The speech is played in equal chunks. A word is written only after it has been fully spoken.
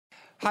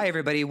Hi,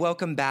 everybody.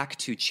 Welcome back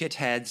to Chit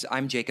Heads.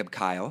 I'm Jacob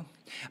Kyle.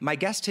 My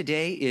guest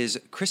today is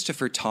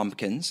Christopher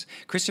Tompkins.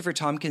 Christopher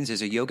Tompkins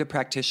is a yoga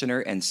practitioner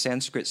and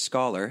Sanskrit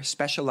scholar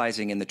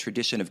specializing in the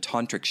tradition of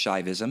Tantric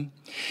Shaivism.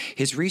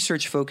 His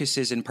research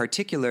focuses in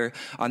particular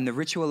on the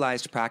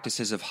ritualized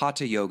practices of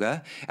Hatha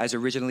Yoga, as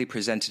originally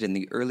presented in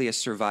the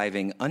earliest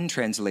surviving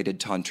untranslated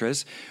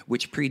Tantras,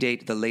 which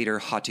predate the later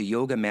Hatha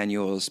Yoga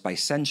manuals by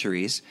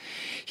centuries.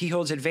 He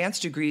holds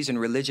advanced degrees in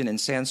religion and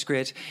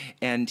Sanskrit,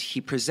 and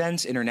he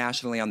presents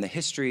internationally on the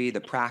history, the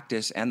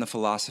practice, and the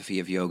philosophy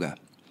of yoga.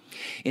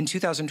 In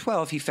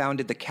 2012, he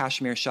founded the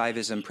Kashmir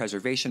Shaivism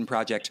Preservation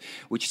Project,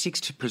 which seeks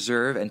to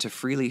preserve and to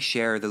freely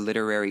share the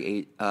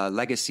literary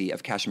legacy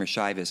of Kashmir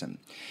Shaivism.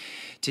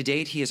 To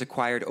date, he has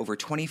acquired over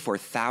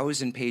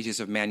 24,000 pages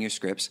of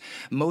manuscripts,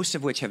 most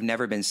of which have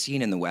never been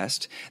seen in the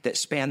West, that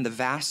span the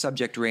vast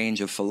subject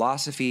range of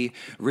philosophy,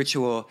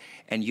 ritual,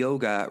 and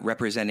yoga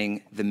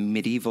representing the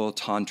medieval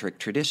tantric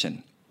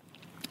tradition.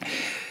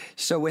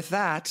 So with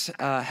that,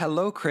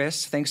 hello,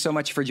 Chris. Thanks so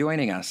much for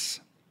joining us.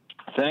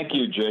 Thank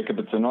you, Jacob.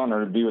 It's an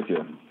honor to be with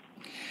you.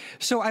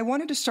 So I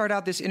wanted to start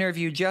out this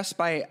interview just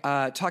by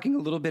talking a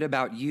little bit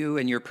about you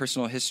and your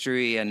personal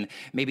history and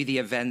maybe the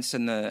events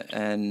and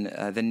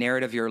the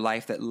narrative of your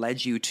life that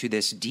led you to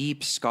this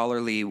deep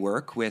scholarly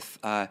work with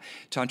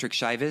Tantric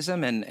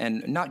Shaivism,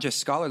 and not just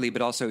scholarly,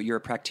 but also you're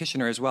a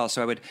practitioner as well.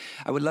 So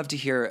I would love to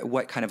hear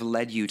what kind of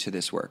led you to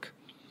this work.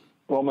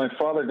 Well, my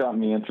father got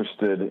me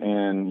interested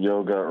in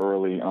yoga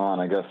early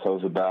on. I guess I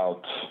was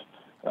about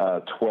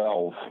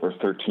 12 or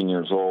 13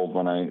 years old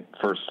when I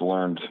first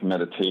learned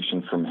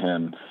meditation from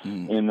him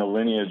in the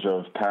lineage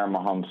of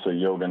Paramahamsa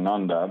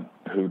Yogananda,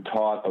 who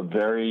taught a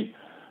very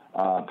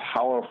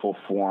powerful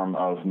form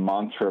of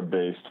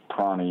mantra-based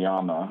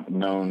pranayama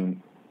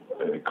known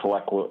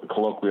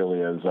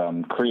colloquially as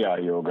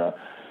Kriya Yoga.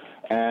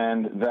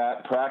 And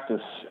that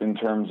practice, in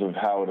terms of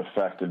how it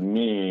affected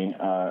me,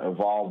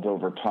 evolved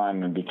over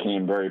time and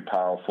became very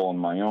powerful in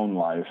my own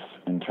life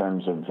in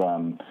terms of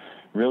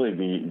really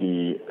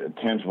the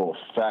tangible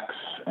effects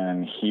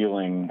and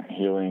healing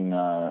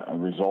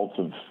results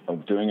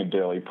of doing a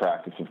daily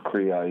practice of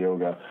Kriya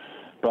Yoga.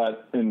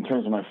 But in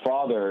terms of my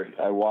father,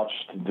 I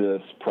watched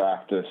this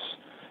practice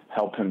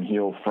help him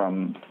heal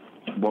from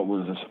what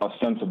was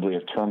ostensibly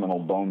a terminal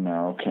bone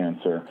marrow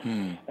cancer.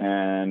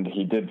 And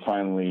he did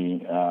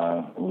finally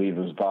leave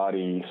his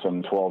body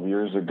some 12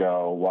 years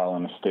ago while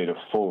in a state of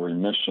full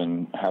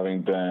remission,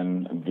 having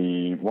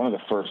been one of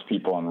the first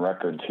people on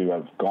record to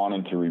have gone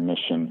into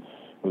remission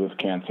with his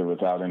cancer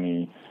without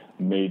any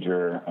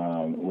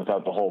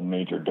without the whole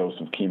major dose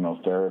of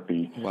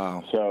chemotherapy.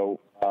 Wow. So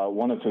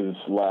one of his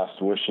last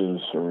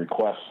wishes or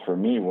requests for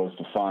me was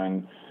to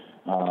find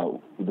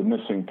the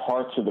missing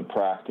parts of the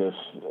practice,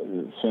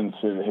 since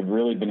it had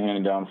really been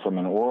handed down from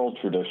an oral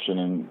tradition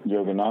in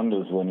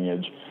Yogananda's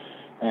lineage.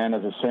 And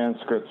as a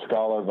Sanskrit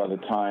scholar, by the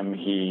time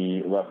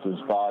he left his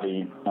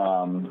body,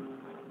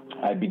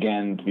 I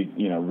began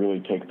to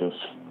really take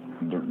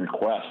the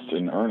request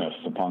in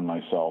earnest upon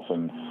myself.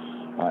 And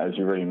as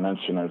you already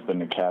mentioned, I've been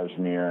to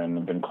Kashmir and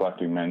I've been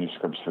collecting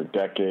manuscripts for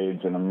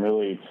decades, and I'm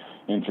really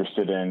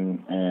interested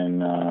in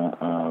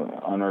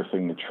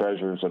unearthing the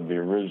treasures of the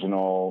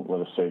original,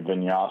 let us say,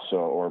 vinyasa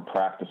or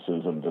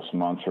practices of this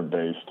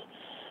mantra-based,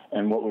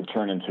 and what would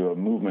turn into a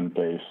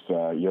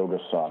movement-based yoga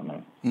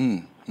sadhana.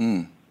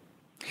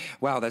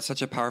 Wow, that's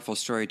such a powerful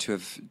story to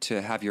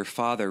have your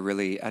father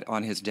really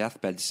on his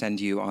deathbed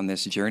send you on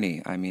this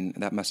journey. I mean,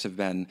 that must have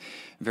been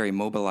very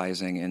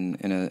mobilizing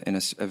in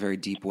a very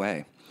deep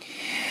way.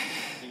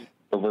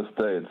 To this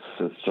day,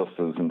 it's just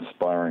as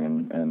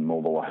inspiring and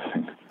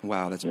mobilizing.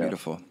 Wow, that's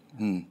beautiful.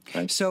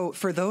 So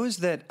for those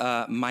that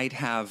might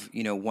have,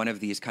 one of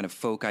these kind of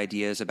folk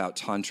ideas about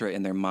Tantra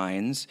in their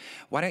minds,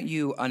 why don't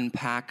you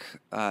unpack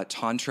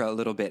Tantra a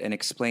little bit and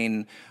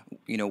explain,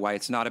 why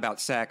it's not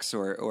about sex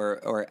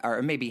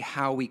or maybe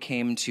how we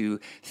came to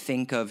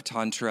think of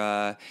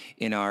Tantra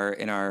in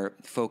our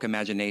folk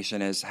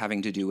imagination as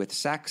having to do with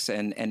sex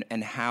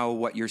and how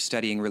what you're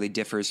studying really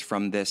differs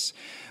from this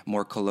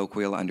more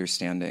colloquial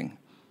understanding.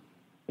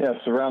 Yes,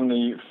 around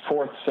the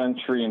 4th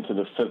century into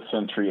the 5th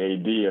century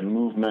AD, a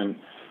movement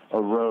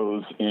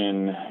arose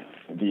in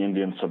the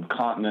Indian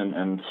subcontinent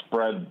and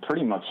spread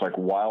pretty much like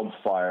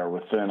wildfire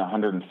within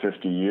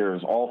 150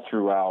 years,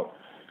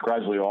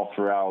 gradually all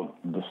throughout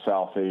the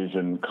South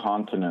Asian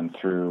continent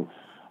through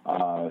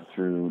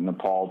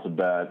Nepal,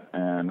 Tibet,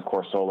 and of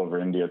course all over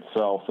India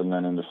itself, and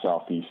then into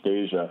Southeast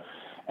Asia.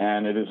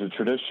 And it is a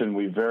tradition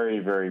we very,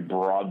 very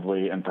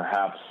broadly and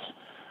perhaps,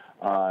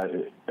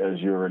 as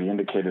you already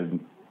indicated,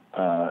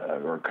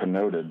 or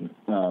connoted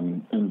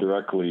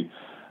indirectly,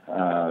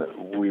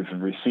 we've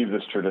received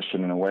this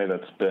tradition in a way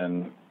that's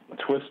been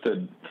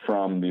twisted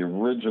from the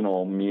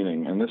original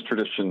meaning. And this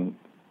tradition,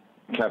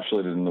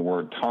 encapsulated in the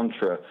word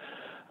Tantra,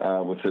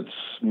 with its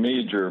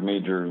major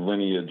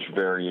lineage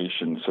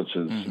variations, such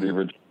as the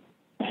original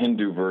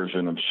Hindu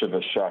version of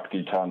Shiva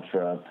Shakti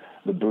Tantra,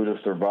 the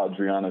Buddhist or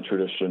Vajrayana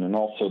tradition, and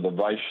also the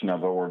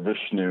Vaishnava or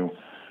Vishnu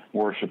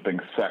worshiping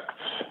sects.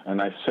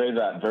 And I say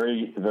that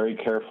very, very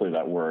carefully,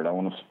 that word. I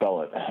want to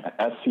spell it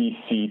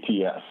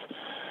S-E-C-T-S,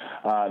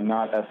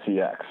 not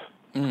S-E-X.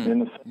 In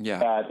the sense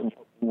that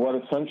what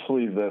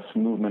essentially this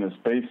movement is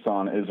based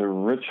on is a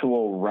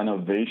ritual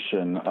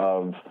renovation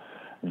of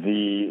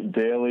the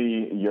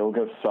daily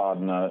yoga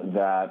sadhana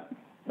that,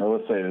 or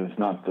let's say it is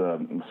not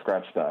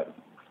scratch that.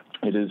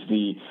 It is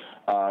the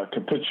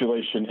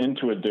capitulation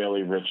into a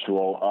daily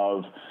ritual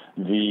of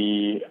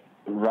the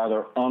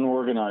rather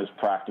unorganized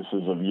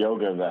practices of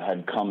yoga that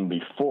had come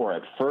before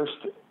it, first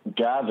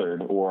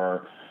gathered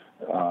or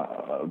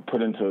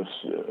put into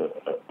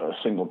a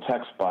single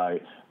text by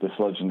this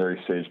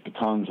legendary sage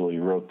Patanjali. He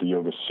wrote the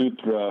Yoga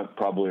Sutra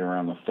probably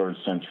around the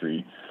 3rd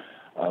century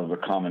of the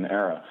Common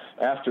Era.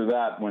 After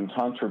that, when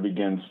Tantra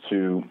begins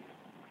to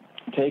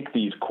take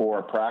these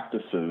core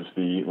practices,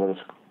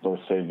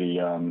 let's say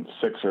the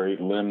 6 or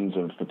 8 limbs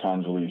of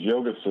Patanjali's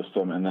yoga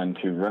system, and then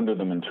to render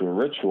them into a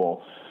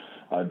ritual,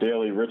 a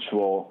daily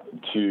ritual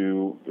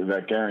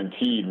that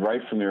guaranteed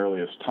right from the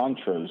earliest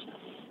tantras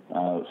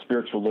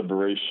spiritual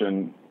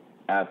liberation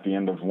at the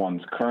end of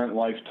one's current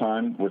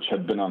lifetime, which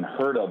had been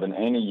unheard of in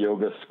any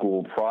yoga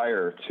school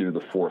prior to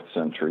the 4th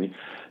century.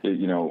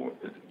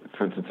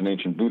 For instance, in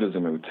ancient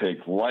Buddhism, it would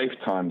take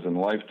lifetimes and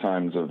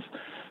lifetimes of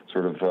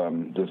sort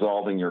of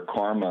dissolving your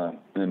karma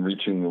and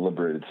reaching the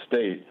liberated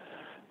state.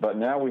 But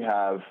now we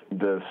have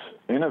this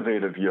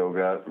innovative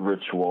yoga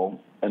ritual,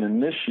 an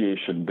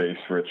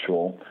initiation-based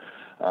ritual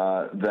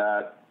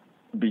that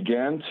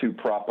began to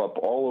prop up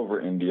all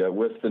over India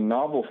with the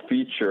novel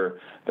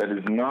feature that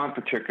is not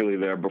particularly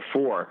there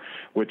before,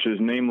 which is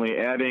namely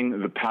adding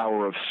the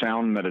power of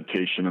sound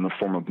meditation in the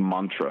form of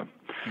mantra.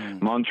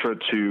 Mantra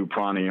to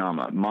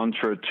pranayama,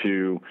 mantra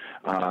to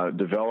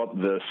develop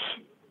this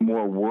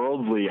more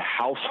worldly,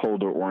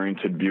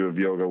 householder-oriented view of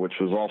yoga, which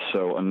was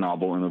also a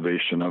novel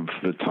innovation of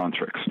the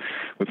tantrics.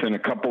 Within a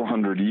couple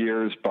hundred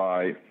years,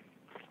 by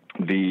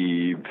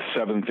the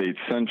 7th, 8th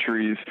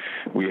centuries,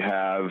 we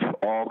have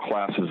all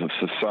classes of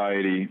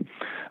society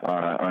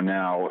are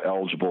now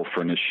eligible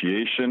for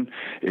initiation.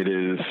 It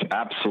is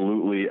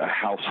absolutely a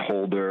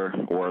householder,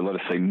 or let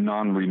us say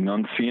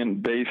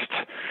non-renunciant-based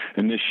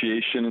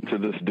initiation into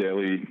this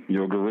daily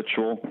yoga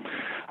ritual.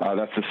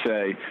 That's to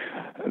say,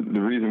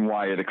 the reason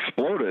why it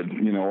exploded,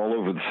 all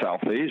over the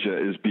South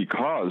Asia is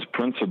because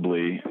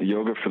principally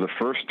yoga for the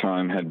first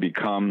time had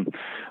become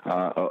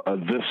a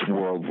this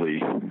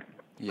worldly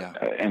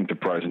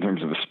enterprise in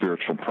terms of a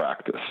spiritual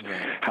practice.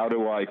 Right. How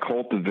do I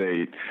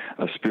cultivate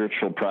a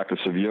spiritual practice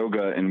of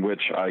yoga in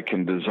which I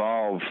can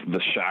dissolve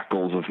the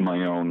shackles of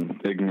my own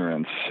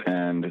ignorance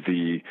and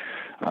the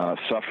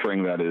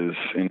suffering that is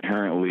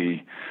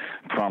inherently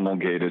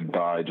promulgated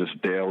by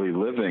just daily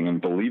living and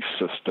belief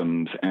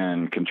systems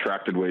and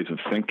contracted ways of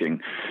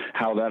thinking?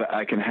 How that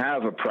I can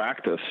have a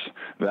practice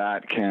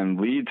that can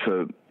lead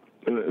to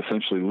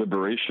essentially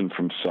liberation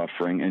from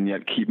suffering and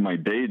yet keep my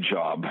day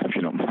job, if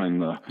you don't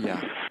mind the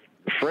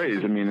phrase.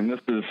 And this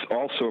is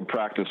also a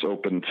practice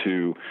open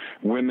to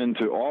women,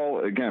 to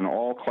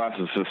all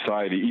classes of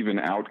society, even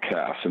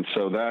outcasts. And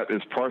so that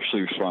is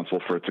partially responsible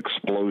for its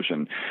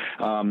explosion.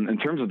 In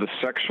terms of the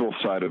sexual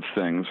side of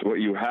things, what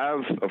you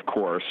have, of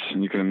course,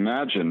 and you can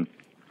imagine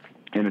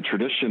in a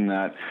tradition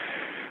that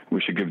we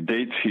should give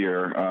dates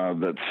here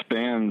that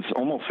spans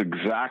almost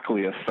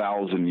exactly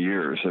 1,000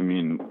 years.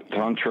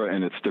 Tantra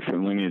and its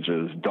different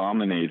lineages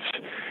dominates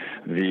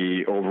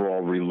the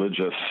overall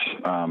religious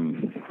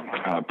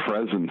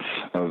presence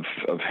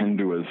of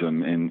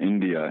Hinduism in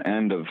India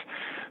and of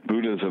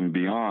Buddhism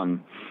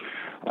beyond.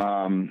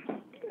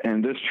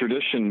 And this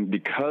tradition,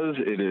 because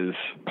it is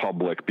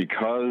public,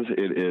 because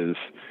it is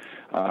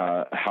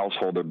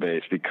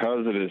householder-based,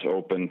 because it is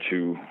open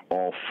to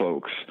all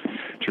folks,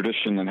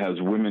 tradition that has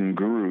women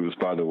gurus,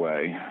 by the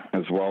way,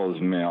 as well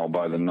as male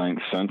by the 9th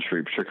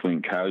century, particularly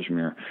in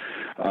Kashmir.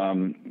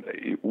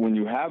 When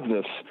you have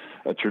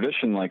a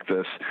tradition like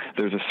this,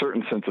 there's a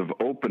certain sense of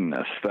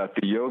openness that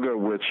the yoga,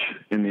 which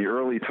in the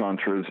early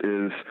tantras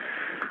is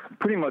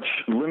pretty much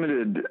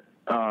limited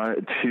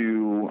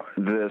to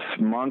this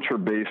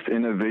mantra-based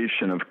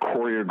innovation of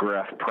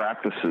choreographed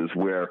practices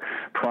where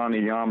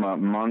pranayama,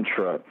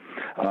 mantra,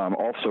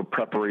 also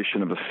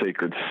preparation of a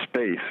sacred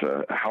space,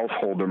 a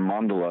householder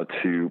mandala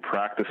to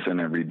practice in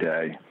every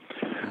day.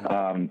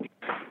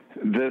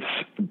 This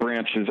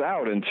branches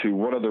out into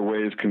what other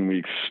ways can we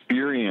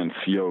experience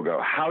yoga?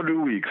 How do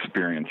we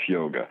experience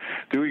yoga?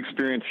 Do we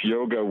experience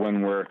yoga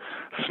when we're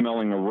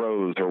smelling a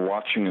rose or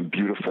watching a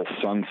beautiful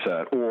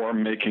sunset or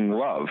making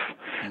love?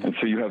 And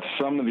so you have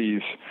some of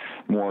these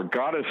more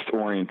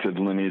goddess-oriented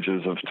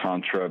lineages of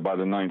Tantra by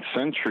the 9th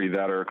century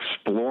that are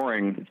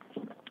exploring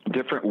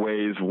different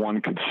ways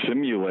one could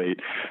simulate,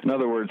 in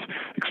other words,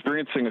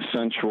 experiencing a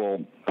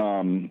sensual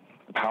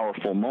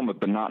powerful moment,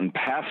 but not in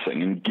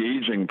passing,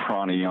 engaging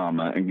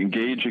pranayama,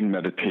 engaging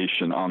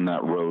meditation on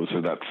that rose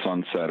or that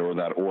sunset or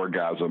that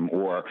orgasm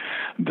or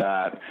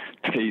that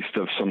taste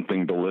of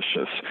something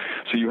delicious.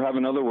 So you have,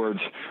 in other words,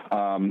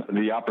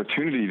 the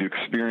opportunity to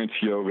experience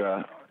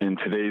yoga in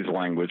today's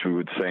language, we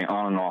would say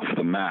on and off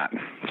the mat.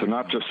 So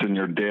not just in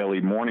your daily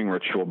morning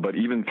ritual, but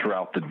even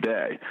throughout the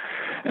day.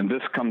 And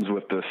this comes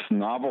with this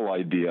novel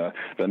idea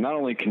that not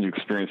only can you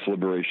experience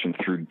liberation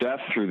through death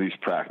through these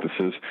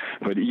practices,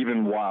 but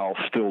even while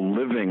still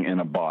living in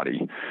a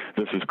body.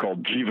 This is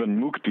called Jivan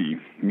Mukti,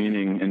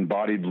 meaning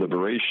embodied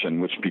liberation,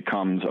 which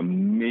becomes a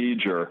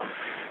major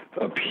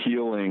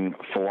appealing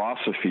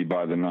philosophy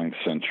by the 9th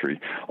century.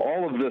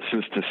 All of this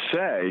is to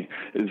say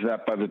is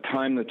that by the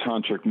time the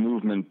tantric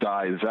movement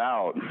dies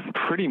out,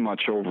 pretty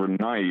much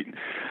overnight,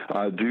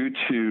 due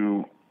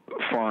to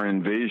foreign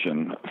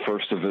invasion,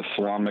 first of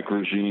Islamic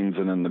regimes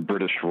and then the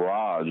British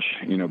Raj,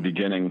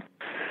 beginning,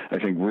 I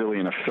think, really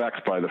in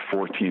effect by the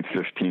 14th,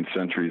 15th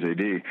centuries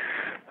AD.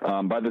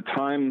 By the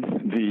time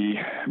the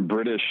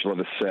British, let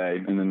us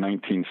say, in the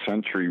 19th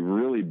century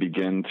really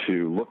begin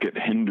to look at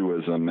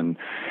Hinduism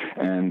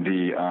and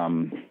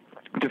the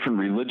different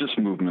religious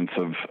movements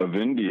of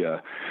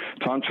India,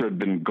 Tantra had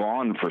been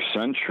gone for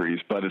centuries,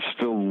 but it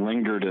still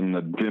lingered in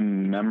the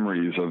dim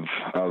memories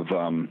of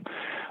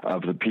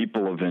the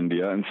people of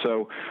India. And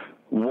so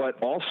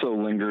what also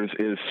lingers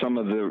is some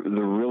of the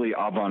really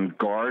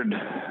avant-garde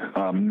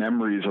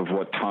memories of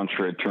what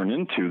Tantra had turned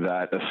into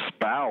that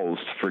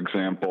espoused, for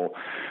example,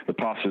 the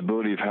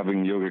possibility of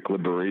having yogic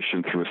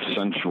liberation through a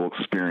sensual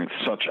experience,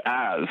 such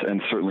as,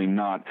 and certainly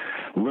not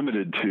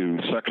limited to,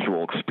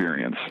 sexual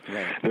experience.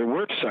 Right. There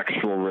were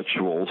sexual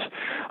rituals.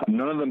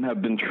 None of them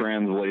have been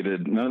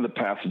translated. None of the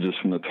passages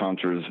from the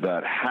Tantras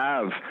that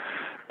have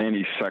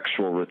any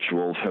sexual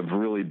rituals have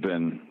really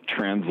been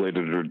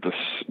translated or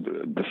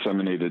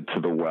disseminated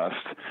to the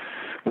West.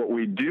 What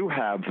we do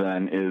have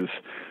then is,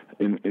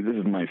 this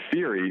is my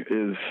theory,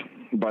 is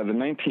by the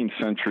 19th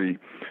century,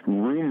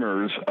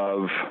 rumors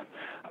of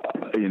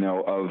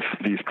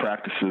these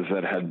practices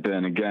that had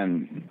been,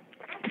 again,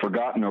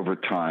 forgotten over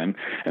time,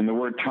 and the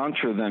word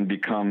Tantra then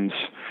becomes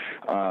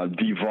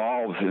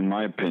devolved, in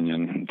my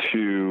opinion,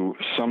 to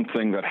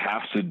something that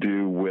has to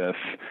do with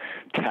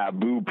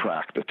taboo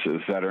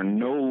practices that are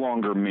no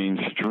longer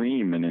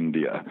mainstream in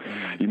India.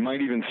 You might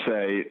even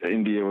say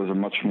India was a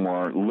much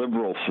more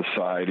liberal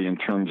society in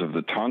terms of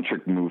the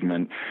tantric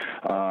movement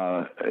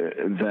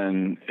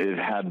than it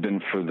had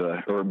been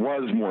or it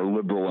was more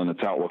liberal in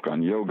its outlook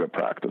on yoga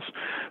practice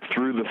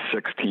through the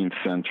 16th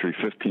century,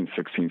 15th,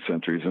 16th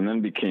centuries, and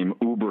then became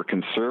uber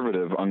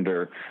conservative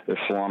under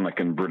Islamic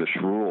and British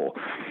rule.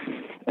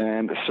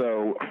 And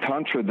so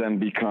Tantra then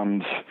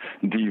becomes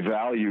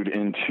devalued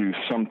into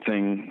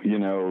something,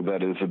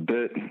 that is a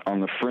bit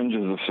on the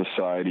fringes of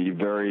society,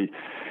 very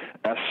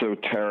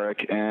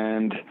esoteric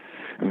and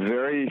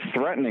very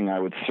threatening, I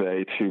would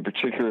say, to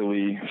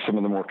particularly some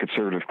of the more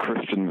conservative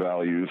Christian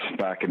values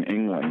back in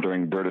England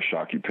during British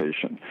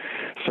occupation.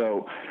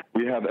 So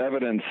we have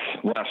evidence,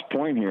 last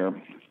point here,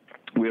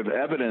 we have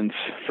evidence,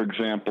 for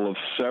example, of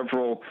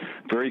several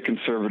very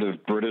conservative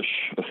British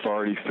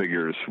authority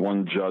figures.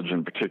 One judge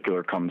in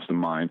particular comes to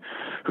mind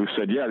who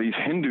said, yeah, these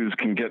Hindus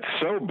can get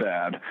so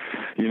bad,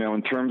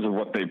 in terms of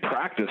what they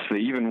practice. They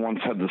even once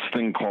had this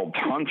thing called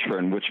Tantra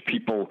in which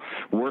people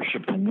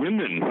worshipped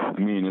women,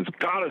 as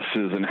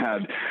goddesses and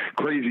had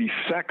crazy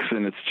sex,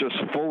 and it's just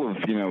full of,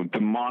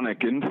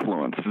 demonic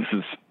influence.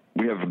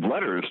 We have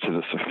letters to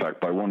this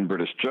effect by one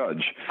British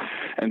judge.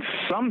 And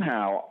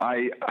somehow,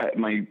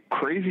 my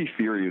crazy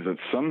theory is that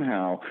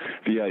somehow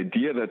the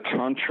idea that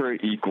Tantra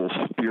equals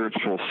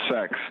spiritual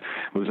sex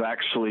was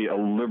actually a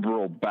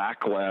liberal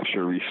backlash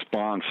or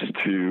response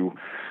to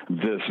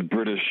this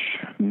British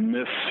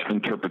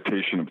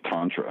misinterpretation of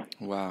Tantra.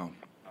 Wow.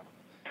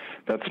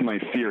 That's my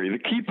theory. The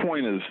key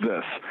point is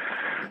this,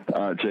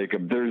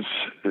 Jacob.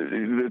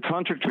 The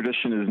tantric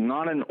tradition is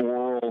not an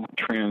oral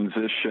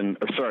tradition,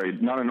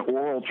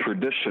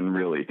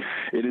 really.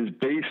 It is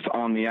based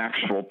on the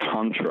actual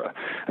tantra.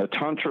 A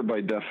tantra,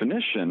 by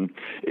definition,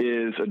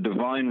 is a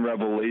divine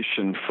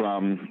revelation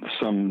from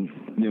some,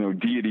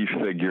 deity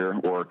figure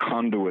or a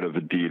conduit of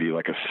a deity,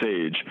 like a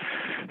sage,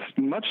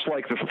 much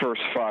like the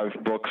first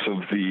 5 books of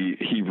the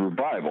Hebrew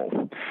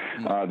Bible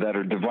that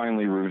are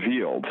divinely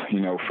revealed,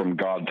 from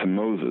God to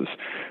Moses.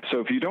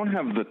 So if you don't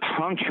have the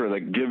tantra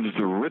that gives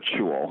the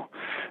ritual,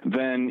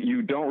 then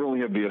you don't really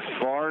have the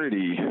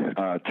authority,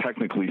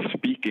 technically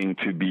speaking,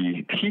 to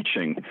be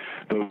teaching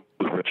those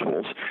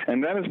rituals.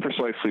 And that is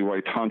precisely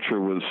why Tantra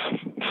was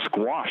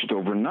squashed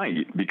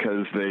overnight,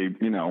 because they,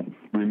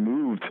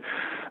 removed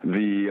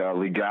the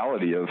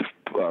legality of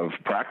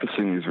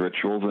practicing these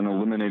rituals and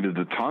eliminated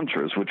the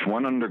tantras, which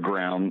went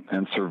underground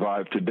and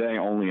survive today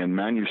only in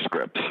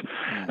manuscripts.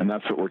 And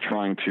that's what we're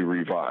trying to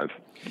revive.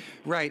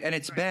 Right. And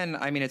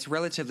it's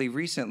relatively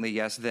recently,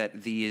 yes,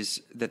 that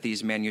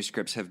these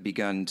manuscripts have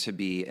begun to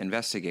be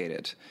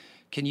investigated.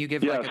 Can you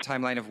give like a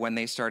timeline of when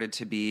they started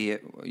to be,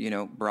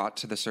 brought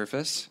to the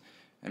surface?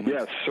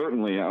 Yes,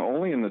 certainly.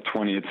 Only in the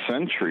 20th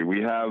century.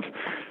 We have,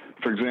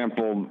 for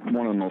example,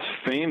 one of the most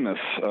famous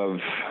of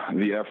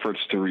the efforts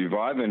to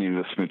revive any of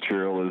this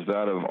material is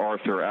that of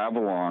Arthur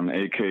Avalon,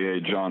 a.k.a.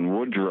 John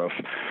Woodruff,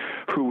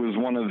 who was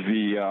one of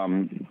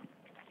the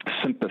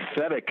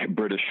sympathetic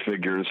British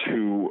figures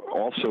who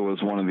also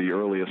was one of the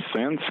earliest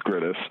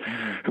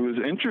Sanskritists who was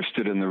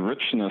interested in the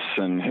richness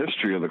and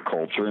history of the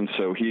culture. And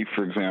so he,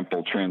 for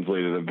example,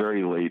 translated a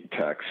very late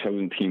text,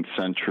 17th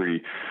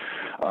century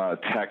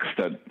text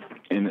that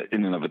in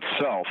and of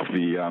itself,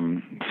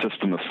 the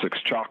system of six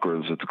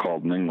chakras, it's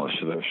called in English,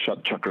 the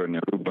Shat Chakra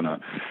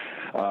Nirupana,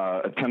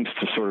 attempts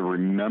to sort of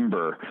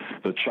remember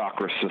the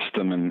chakra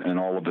system and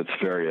all of its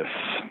various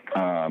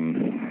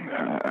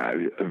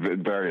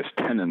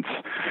tenets.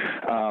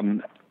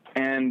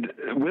 And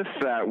with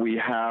that, we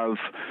have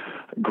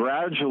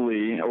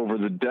gradually over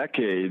the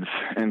decades,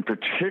 and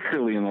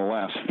particularly in the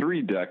last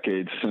 3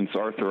 decades since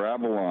Arthur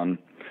Avalon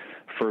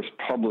first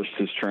published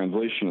his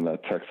translation of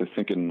that text, I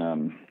think in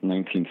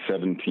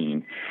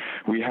 1917,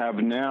 we have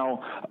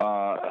now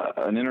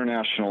an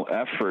international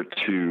effort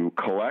to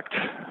collect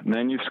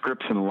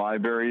manuscripts in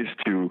libraries,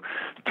 to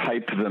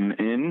type them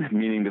in,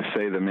 meaning to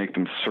say to make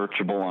them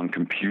searchable on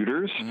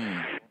computers.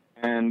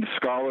 And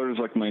scholars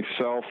like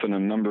myself and a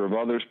number of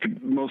others,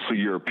 mostly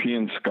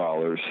European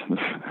scholars,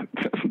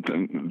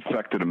 hasn't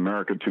affected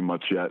America too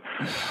much yet.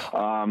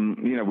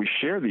 We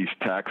share these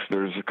texts.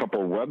 There's a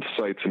couple of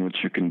websites in which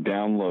you can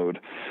download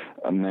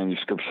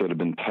manuscripts that have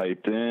been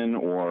typed in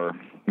or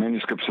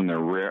manuscripts in their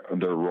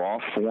raw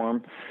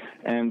form.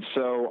 And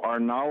so our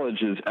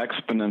knowledge is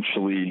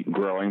exponentially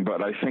growing,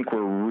 but I think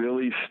we're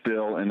really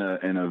still in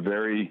a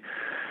very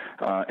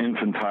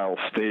infantile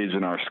stage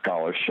in our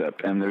scholarship,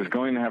 and there's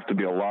going to have to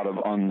be a lot of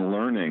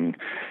unlearning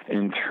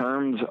in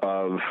terms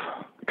of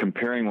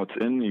comparing what's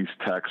in these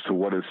texts to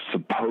what is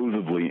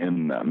supposedly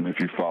in them, if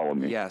you follow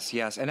me. Yes.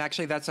 And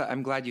actually,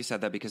 I'm glad you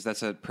said that, because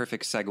that's a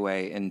perfect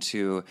segue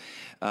into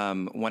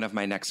one of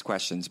my next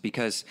questions.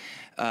 Because,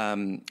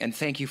 and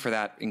thank you for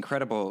that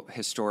incredible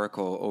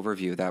historical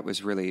overview. That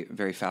was really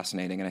very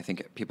fascinating, and I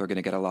think people are going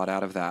to get a lot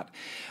out of that.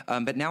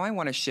 But now I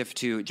want to shift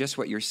to just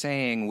what you're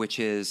saying, which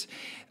is,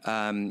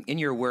 in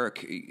your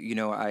work,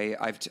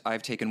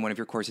 I've taken one of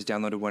your courses,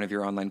 downloaded one of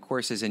your online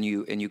courses, and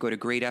you go to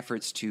great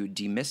efforts to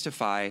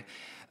demystify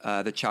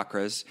the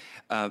chakras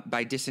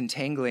by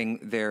disentangling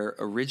their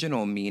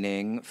original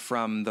meaning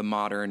from the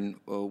modern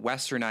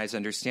westernized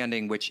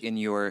understanding, which in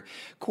your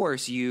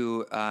course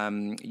you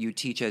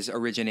teach as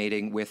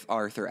originating with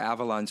Arthur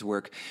Avalon's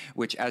work,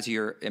 which, as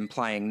you're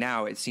implying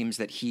now, it seems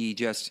that he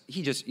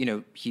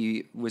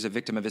was a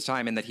victim of his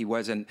time, and that he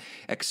wasn't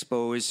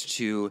exposed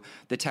to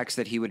the text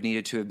that he would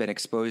needed to have been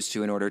exposed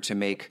to in order to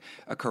make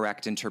a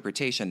correct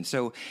interpretation.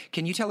 So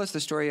can you tell us the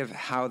story of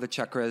how the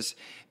chakras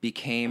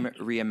became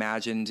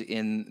reimagined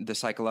in the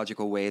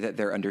psychological way that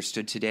they're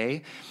understood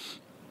today?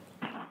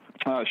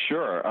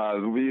 Sure.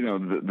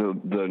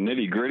 The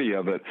nitty-gritty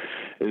of it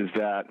is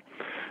that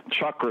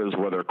chakras,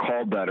 whether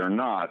called that or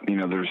not,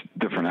 there's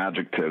different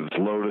adjectives,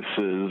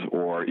 lotuses,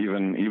 or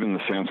even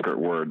the Sanskrit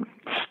word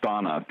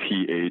sthana,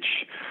 T-H,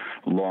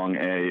 long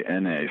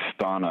A-N-A.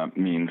 Sthana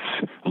means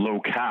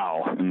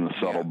locale in the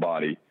subtle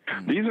body.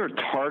 These are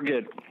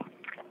target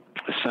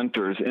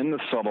centers in the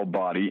subtle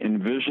body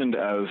envisioned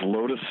as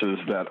lotuses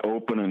that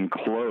open and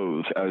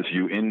close. As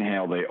you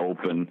inhale, they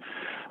open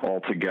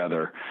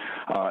altogether,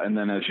 and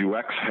then as you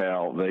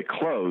exhale, they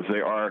close.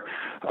 They are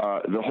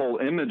the whole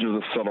image of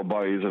the subtle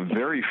body is a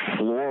very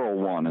floral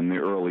one in the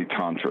early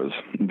tantras.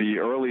 The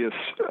earliest,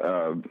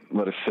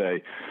 let us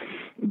say,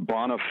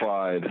 bona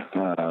fide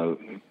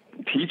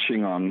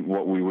teaching on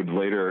what we would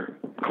later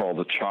call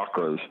the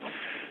chakras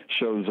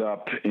shows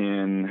up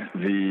in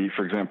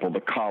for example, the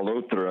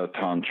Kalottara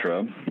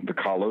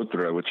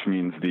Tantra, which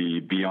means the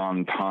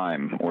beyond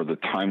time or the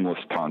timeless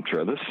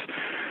Tantra. This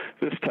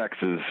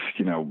text is,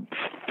 5th,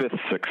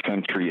 6th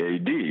century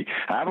A.D.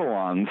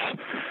 Avalon's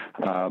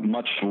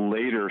much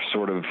later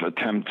sort of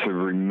attempt to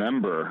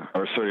remember,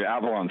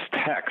 Avalon's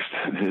text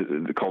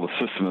called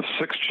The System of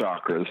Six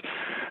Chakras,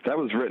 that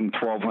was written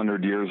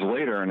 1,200 years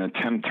later, an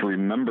attempt to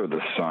remember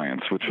the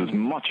science, which was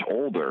much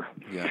older.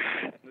 Yeah.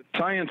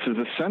 Science is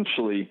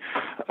essentially,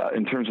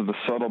 in terms of the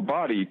subtle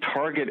body,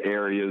 target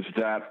areas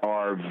that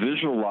are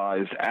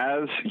visualized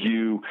as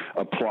you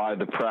apply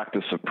the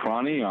practice of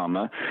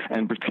pranayama,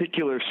 and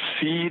particular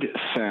seed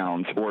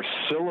sounds or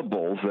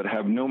syllables that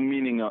have no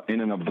meaning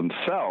in and of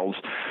themselves,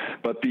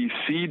 but these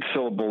seed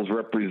syllables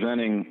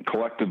representing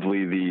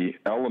collectively the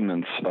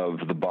elements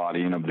of the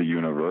body and of the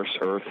universe,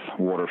 earth,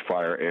 water,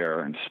 fire,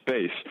 air, and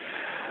space,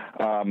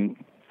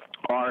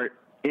 are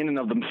in and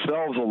of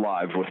themselves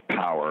alive with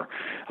power.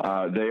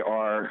 They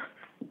are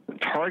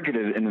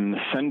targeted in an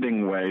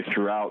ascending way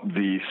throughout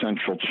the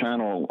central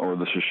channel or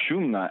the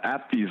sushumna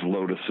at these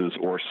lotuses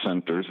or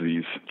centers.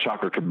 These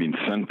chakra could mean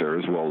center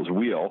as well as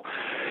wheel.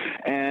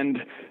 And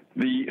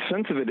the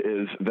sense of it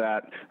is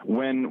that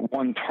when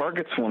one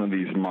targets one of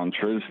these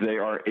mantras, they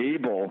are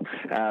able,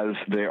 as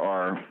they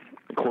are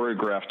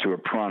choreographed to a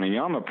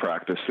pranayama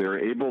practice, they're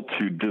able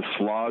to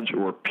dislodge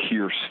or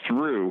pierce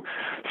through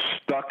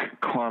stuck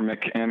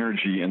karmic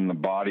energy in the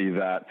body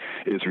that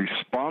is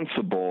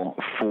responsible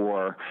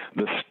for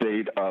the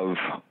state of,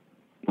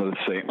 let's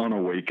say,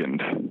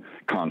 unawakened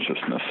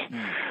consciousness,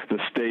 the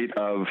state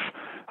of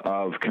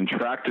of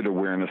contracted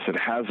awareness that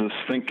has us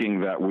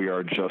thinking that we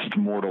are just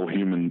mortal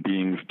human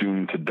beings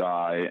doomed to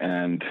die,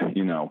 and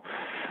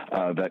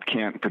that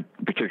can't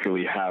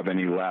particularly have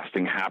any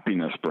lasting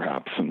happiness,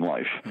 perhaps, in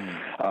life.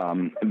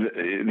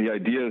 The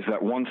idea is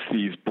that once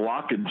these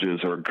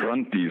blockages or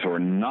granthis or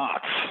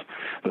knots,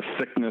 the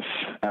thickness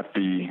at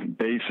the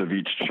base of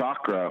each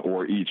chakra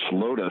or each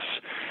lotus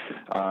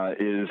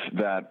is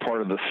that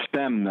part of the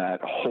stem that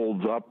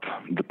holds up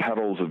the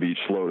petals of each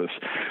lotus.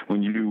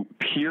 When you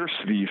pierce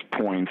these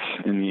points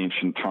in the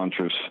ancient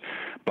tantras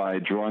by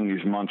drawing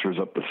these mantras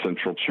up the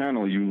central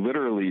channel, you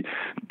literally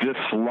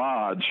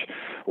dislodge,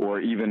 or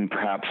even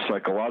perhaps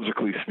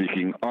psychologically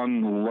speaking,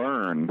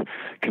 unlearn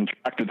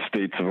contracted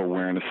states of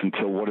awareness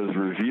until what is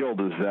revealed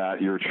is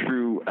that your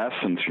true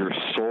essence, your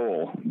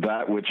soul,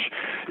 that which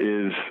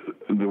is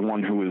the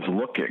one who is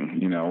looking,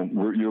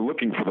 you're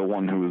looking for the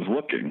one who is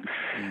looking.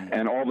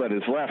 And all that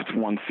is left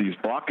once these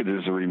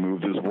blockages are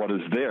removed is what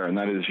is there, and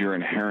that is your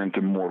inherent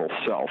immortal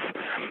self.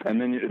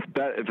 And then if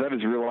that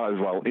is realized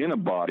while in a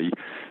body,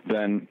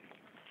 then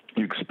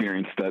you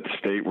experience that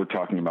state we're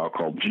talking about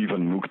called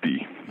Jivan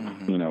Mukti,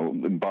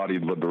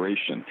 embodied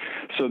liberation.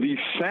 So these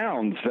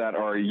sounds that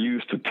are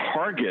used to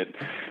target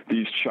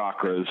these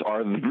chakras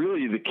are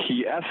really the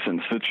key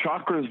essence. The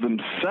chakras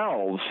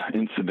themselves,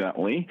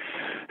 incidentally,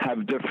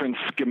 have different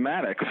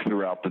schematics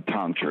throughout the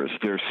tantras.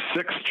 There's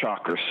 6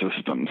 chakra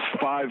systems,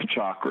 5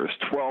 chakras,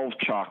 12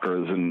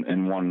 chakras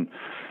in one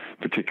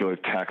particular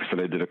text that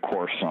I did a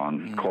course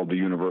on called the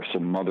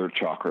Universal Mother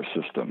Chakra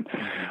System.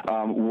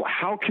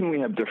 How can we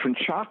have different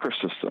chakra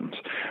systems?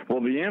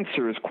 Well, the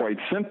answer is quite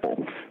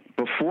simple.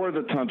 Before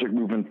the tantric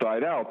movement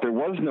died out, there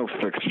was no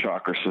fixed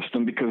chakra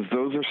system because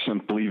those are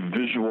simply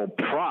visual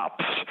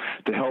props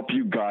to help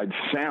you guide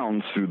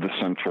sounds through the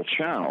central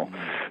channel.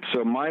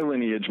 So my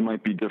lineage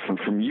might be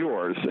different from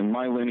yours. In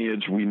my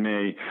lineage, we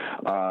may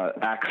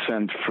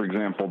accent, for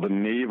example, the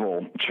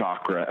navel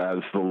chakra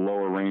as the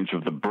lower range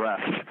of the breath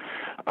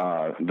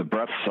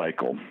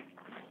cycle.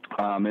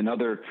 In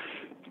other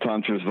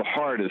tantras, the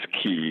heart is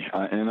key.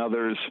 In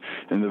others,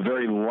 in the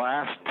very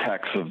last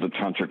text of the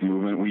tantric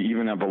movement, we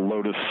even have a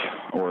lotus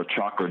or a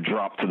chakra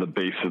drop to the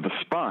base of the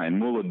spine.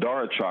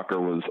 Muladhara chakra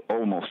was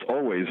almost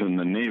always in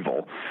the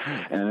navel,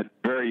 and at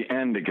the very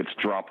end, it gets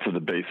dropped to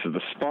the base of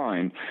the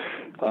spine.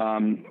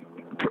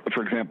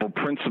 For example,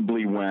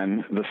 principally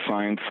when the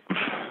science of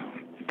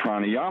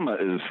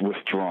pranayama is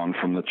withdrawn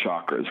from the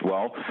chakras.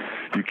 Well,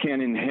 you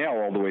can't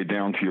inhale all the way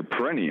down to your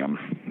perineum,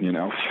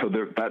 so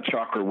that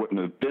chakra wouldn't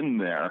have been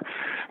there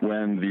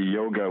when the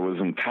yoga was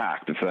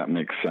intact, if that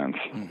makes sense.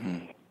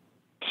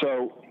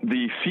 So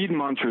the seed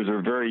mantras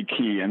are very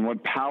key, and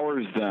what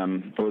powers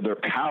them, or their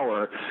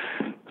power,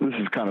 this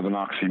is kind of an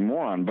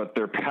oxymoron, but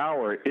their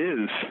power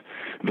is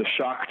the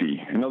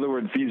Shakti. In other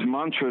words, these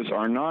mantras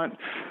are not,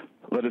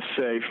 let us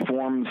say,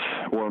 forms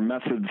or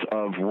methods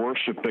of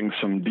worshiping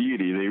some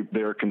deity.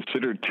 They are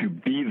considered to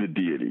be the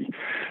deity.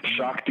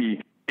 Shakti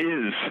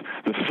is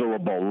the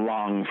syllable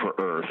Lang for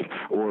earth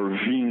or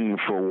Ving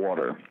for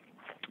water.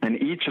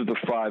 And each of the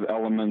 5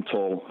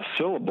 elemental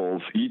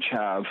syllables each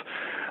have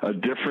a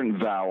different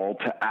vowel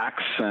to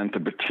accent a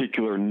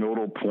particular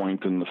nodal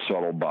point in the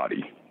subtle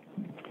body.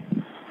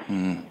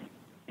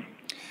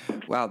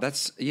 Wow,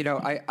 that's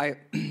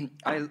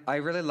I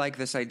really like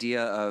this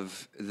idea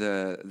of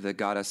the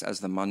goddess as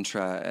the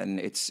mantra, and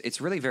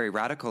it's really very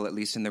radical, at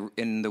least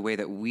in the way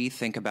that we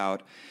think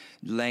about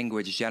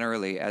language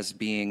generally as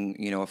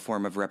being a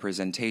form of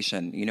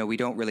representation. We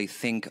don't really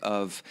think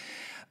of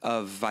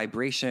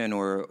vibration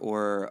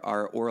or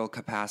our oral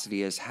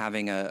capacity as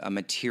having a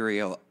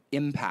material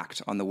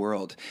impact on the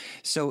world.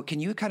 So can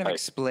you kind of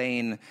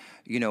explain,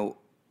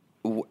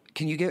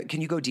 can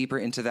you go deeper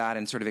into that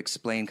and sort of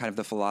explain kind of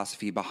the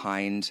philosophy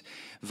behind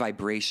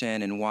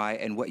vibration and why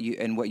and what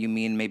you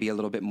mean maybe a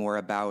little bit more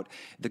about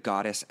the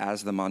goddess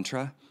as the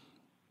mantra?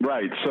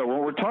 Right. So when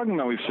we're talking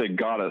about, we say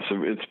goddess,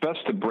 it's best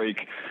to break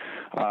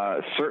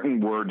certain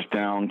words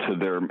down to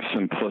their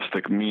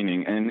simplistic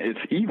meaning, and it's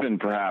even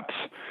perhaps,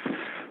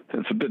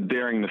 it's a bit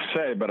daring to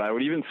say, but I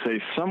would even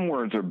say some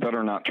words are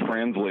better not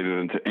translated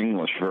into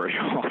English very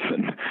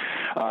often.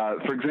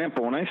 For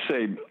example, when I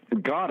say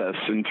goddess,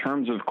 in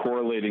terms of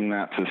correlating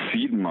that to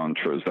seed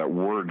mantras, that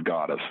word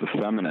goddess, the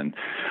feminine,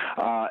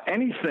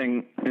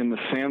 anything in the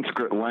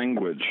Sanskrit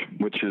language,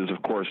 which is,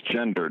 of course,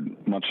 gendered,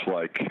 much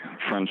like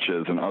French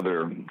is and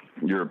other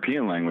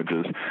European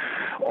languages,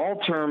 all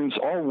terms,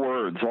 all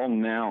words, all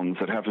nouns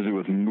that have to do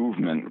with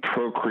movement,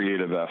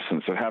 procreative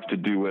essence, that have to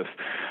do with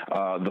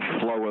the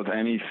flow of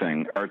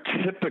anything are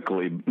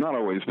typically, not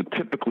always, but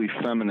typically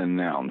feminine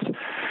nouns.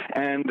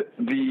 And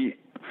the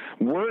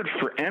word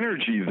for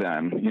energy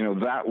then,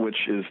 that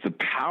which is the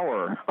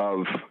power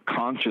of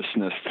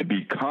consciousness to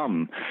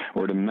become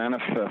or to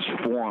manifest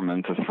form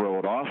and to throw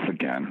it off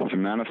again, to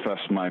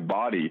manifest my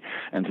body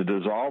and to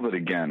dissolve it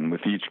again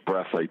with each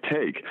breath I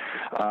take.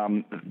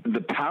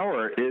 The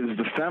power is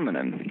the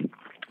feminine.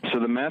 So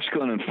the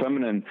masculine and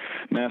feminine,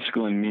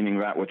 masculine meaning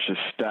that which is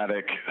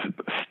static,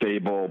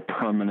 stable,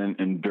 permanent,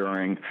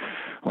 enduring,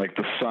 like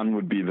the sun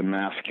would be the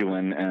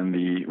masculine, and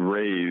the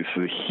rays,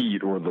 the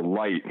heat or the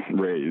light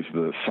rays,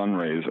 the sun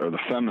rays, are the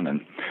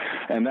feminine.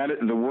 And that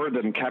the word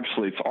that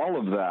encapsulates all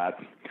of that,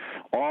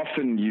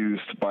 often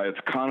used by its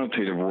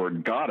connotative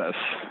word goddess,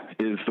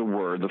 is the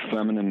word, the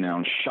feminine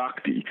noun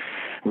Shakti,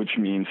 which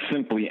means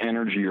simply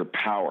energy or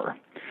power.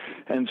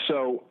 And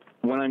so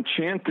when I'm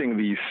chanting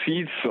these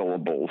seed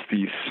syllables,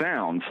 these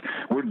sounds,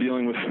 we're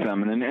dealing with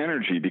feminine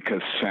energy,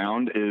 because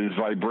sound is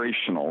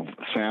vibrational.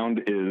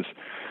 Sound is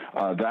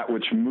that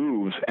which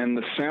moves, and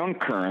the sound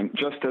current,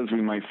 just as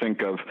we might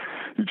think of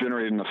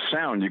generating a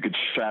sound, you could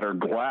shatter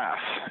glass.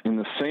 In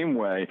the same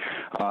way,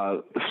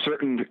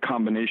 certain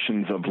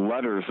combinations of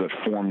letters that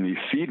form these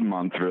seed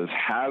mantras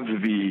have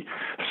the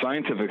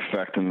scientific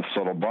effect in the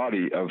subtle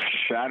body of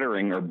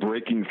shattering or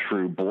breaking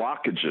through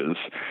blockages,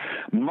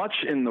 much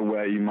in the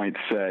way you might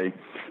say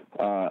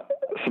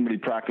somebody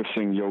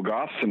practicing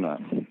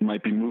yogasana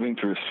might be moving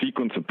through a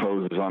sequence of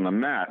poses on a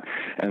mat,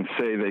 and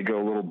say they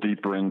go a little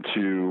deeper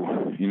into,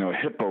 a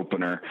hip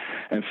opener,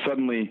 and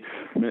suddenly,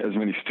 as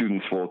many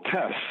students will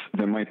attest,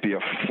 there might be a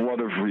flood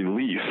of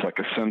release, like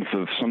a sense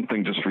of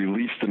something just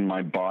released in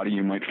my body.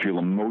 You might feel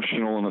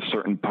emotional in a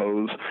certain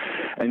pose,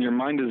 and your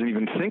mind isn't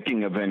even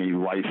thinking of any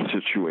life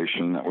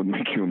situation that would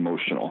make you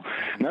emotional.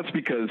 And that's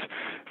because,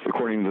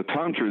 according to the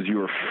Tantras,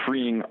 you are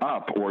freeing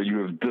up, or you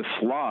have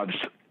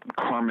dislodged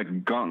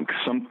karmic gunk,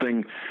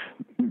 something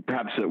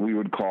perhaps that we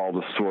would call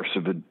the source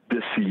of the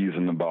disease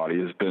in the body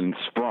has been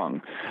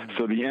sprung.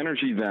 So the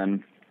energy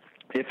then,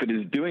 if it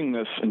is doing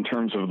this in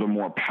terms of the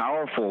more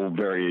powerful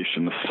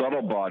variation, the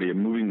subtle body of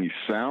moving these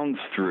sounds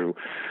through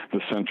the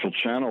central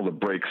channel to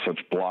break such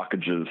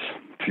blockages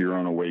to your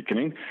own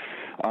awakening,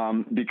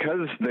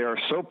 because they are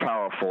so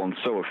powerful and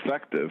so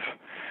effective,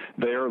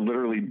 they are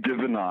literally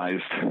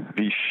divinized.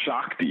 These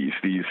Shaktis,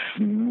 these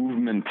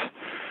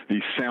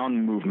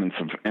sound movements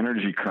of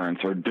energy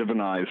currents are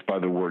divinized by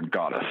the word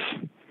goddess.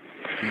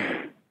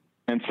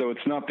 And so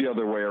it's not the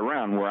other way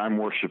around, where I'm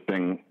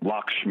worshiping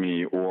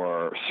Lakshmi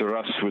or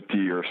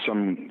Saraswati or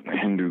some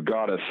Hindu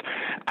goddess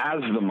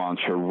as the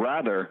mantra.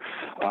 Rather,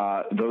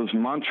 those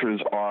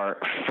mantras are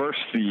first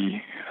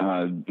the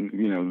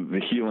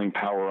healing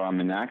power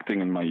I'm enacting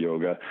in my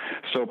yoga,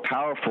 so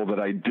powerful that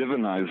I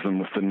divinize them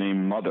with the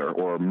name mother,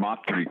 or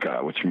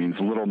matrika, which means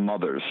little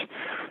mothers.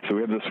 So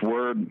we have this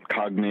word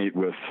cognate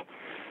with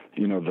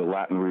the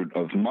Latin root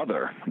of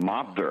mother,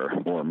 mater,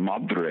 or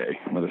madre,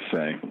 let us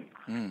say.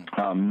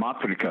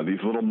 Matrika,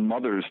 these little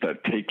mothers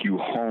that take you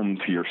home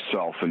to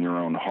yourself and your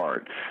own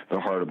heart, the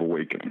heart of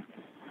awakening.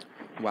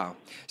 Wow.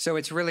 So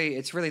it's really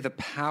the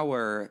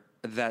power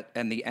that,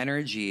 and the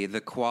energy,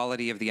 the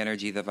quality of the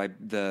energy,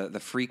 the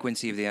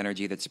frequency of the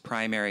energy that's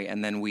primary,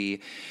 and then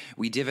we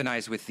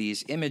divinize with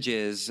these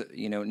images,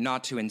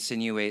 not to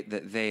insinuate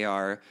that they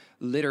are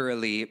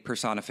literally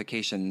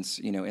personifications,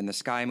 in the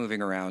sky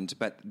moving around,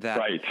 but that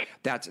right.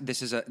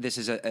 This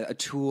is a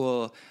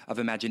tool of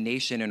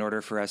imagination in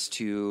order for us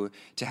to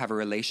have a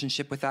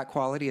relationship with that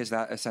quality. Is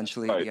that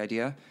essentially right. The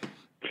idea?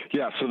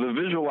 Yeah. So the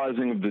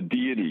visualizing of the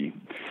deity,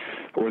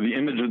 or the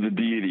image of the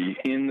deity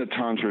in the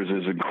Tantras,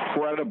 is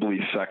incredibly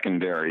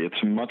secondary.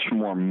 It's much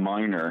more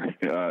minor,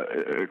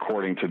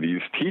 according to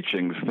these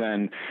teachings,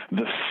 than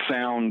the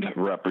sound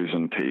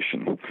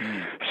representation.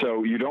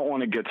 So you don't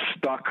want to get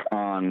stuck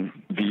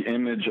on the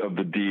image of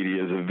the deity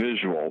as a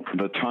visual.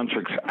 The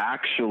Tantrics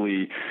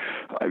actually,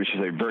 I should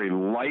say, very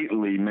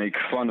lightly make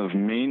fun of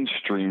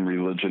mainstream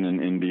religion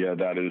in India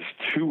that is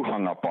too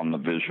hung up on the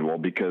visual,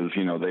 because,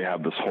 they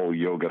have this whole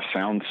yoga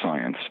sound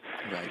science.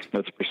 Right.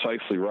 That's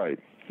precisely right.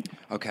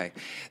 Okay.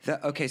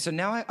 So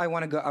now I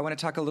want to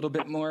talk a little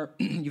bit more.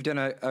 You've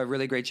done a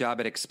really great job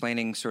at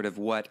explaining sort of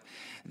what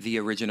the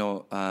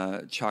original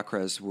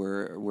chakras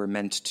were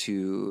meant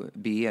to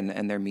be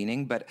and their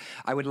meaning. But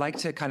I would like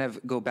to kind of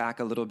go back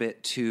a little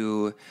bit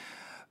to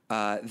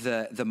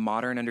the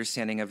modern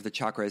understanding of the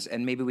chakras,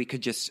 and maybe we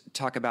could just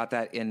talk about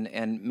that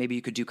and maybe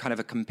you could do kind of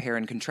a compare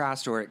and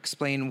contrast, or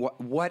explain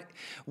what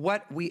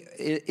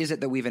is it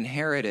that we've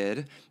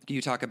inherited.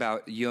 You talk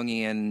about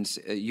Jung's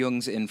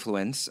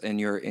influence in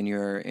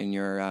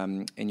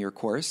your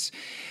course.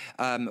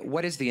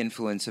 What is the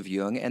influence of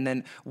Jung, and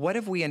then what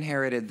have we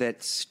inherited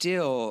that's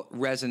still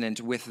resonant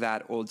with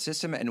that old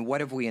system, and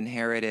what have we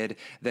inherited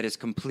that is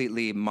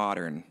completely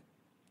modern?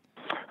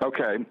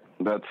 Okay,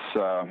 that's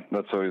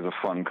always a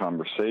fun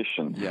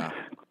conversation. Yeah.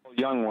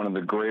 Jung, one of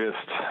the greatest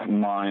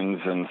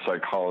minds and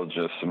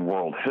psychologists in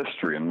world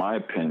history, in my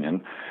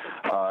opinion,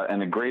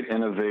 and a great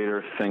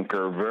innovator,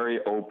 thinker, very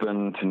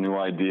open to new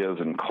ideas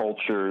and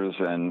cultures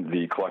and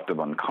the collective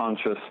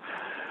unconscious.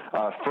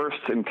 First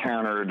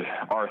encountered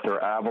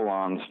Arthur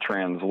Avalon's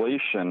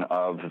translation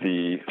of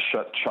the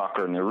Shat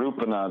Chakra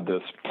Nirupana,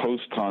 this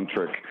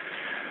post-tantric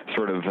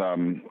sort of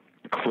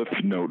Cliff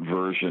Note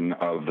version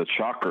of the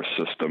chakra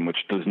system,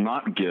 which does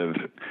not give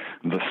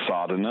the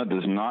sadhana,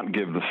 does not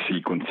give the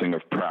sequencing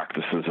of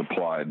practices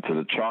applied to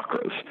the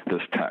chakras,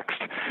 this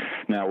text.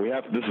 Now,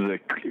 this is a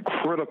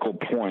critical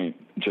point,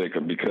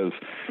 Jacob, because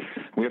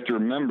we have to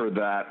remember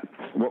that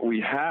what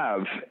we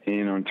have,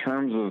 in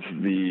terms of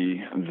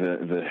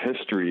the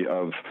history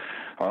of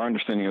our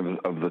understanding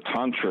of the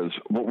tantras,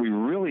 what we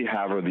really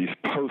have are these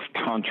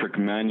post-tantric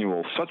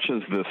manuals, such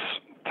as this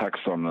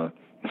text on the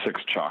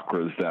 6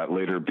 chakras that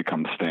later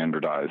become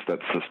standardized, that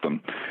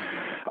system.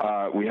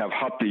 We have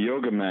Hatha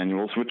Yoga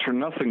manuals, which are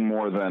nothing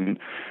more than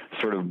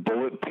sort of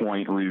bullet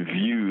point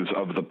reviews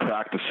of the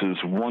practices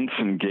once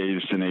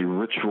engaged in a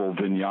ritual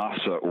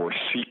vinyasa or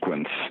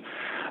sequence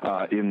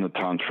in the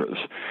tantras.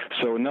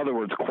 So in other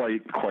words,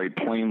 quite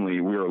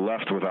plainly, we are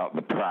left without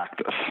the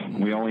practice.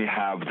 We only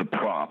have the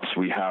props.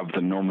 We have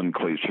the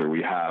nomenclature.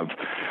 We have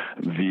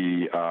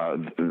the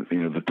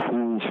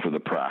tools for the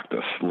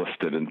practice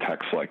listed in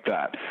texts like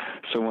that.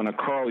 So when a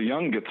Carl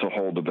Jung gets a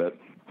hold of it,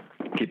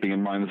 keeping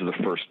in mind this is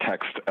the first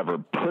text ever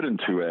put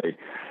into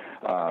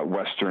a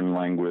Western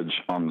language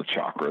on the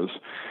chakras,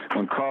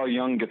 when Carl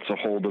Jung gets a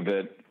hold of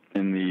it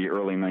in the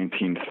early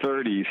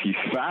 1930s, he's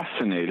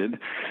fascinated,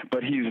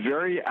 but he's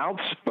very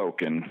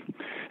outspoken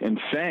in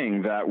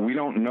saying that we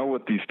don't know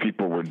what these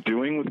people were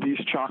doing with these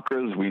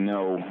chakras. We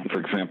know, for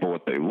example,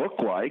 what they look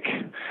like.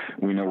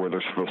 We know where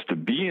they're supposed to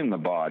be in the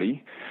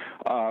body,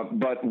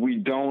 but we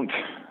don't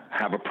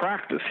have a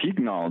practice. He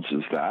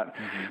acknowledges that,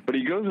 but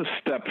he goes a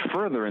step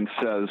further and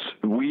says,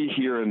 we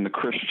here in the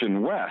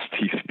Christian West,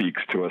 he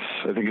speaks to us,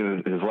 I think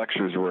his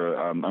lectures were,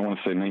 I want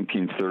to say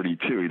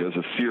 1932, he does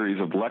a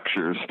series of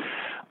lectures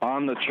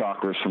on the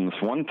chakras from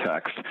this one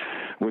text,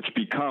 which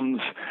becomes,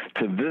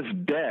 to this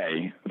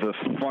day, the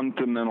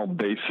fundamental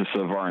basis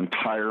of our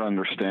entire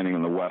understanding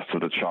in the West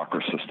of the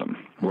chakra system,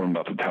 what I'm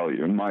about to tell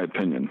you, in my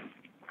opinion,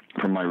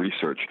 from my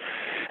research.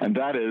 And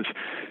that is,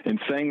 in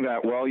saying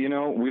that, well, we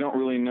don't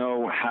really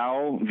know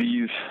how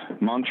these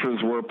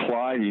mantras were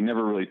applied. He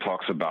never really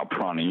talks about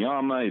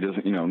pranayama. He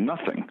doesn't,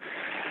 nothing.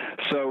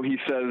 So he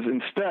says,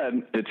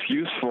 instead, it's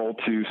useful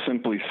to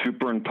simply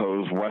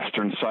superimpose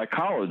Western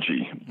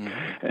psychology.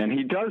 And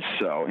he does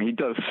so. And he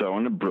does so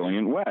in a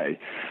brilliant way.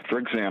 For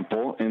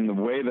example, in the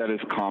way that is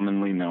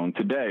commonly known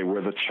today,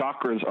 where the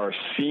chakras are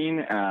seen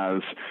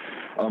as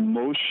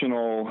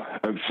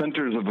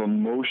centers of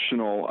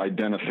emotional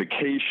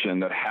identification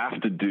that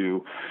have to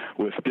do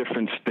with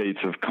different states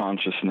of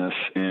consciousness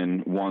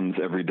in one's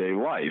everyday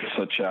life,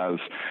 such as,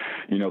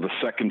 the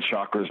second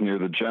chakra is near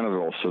the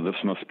genitals, so this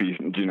must be,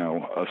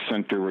 a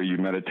center where you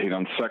meditate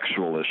on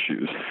sexual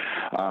issues.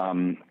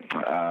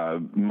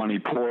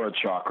 Manipura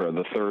chakra,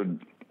 the third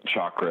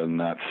chakra in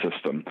that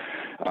system,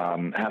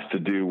 has to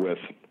do with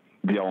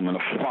the element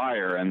of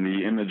fire, and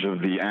the image of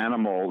the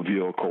animal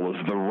vehicle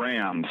is the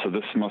ram. So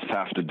this must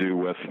have to do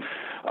with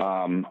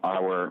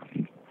our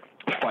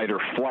fight or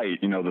flight,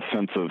 the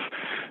sense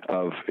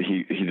of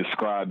he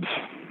describes,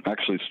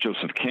 actually it's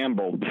Joseph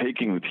Campbell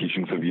taking the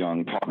teachings of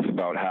Jung, talks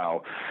about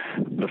how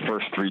the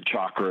first 3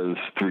 chakras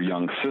through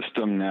Jung's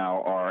system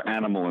now are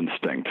animal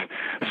instinct,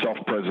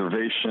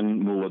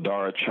 self-preservation,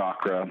 Muladhara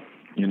chakra,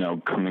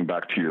 coming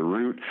back to your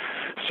root,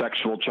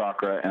 sexual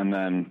chakra, and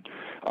then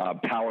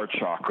power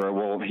chakra.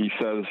 Well, he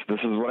says this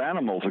is what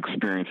animals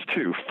experience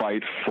too: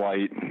 fight,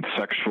 flight,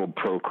 sexual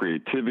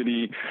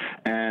procreativity,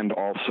 and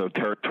also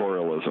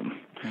territorialism.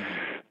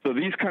 So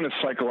these kind of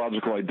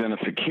psychological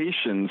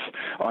identifications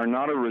are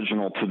not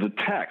original to the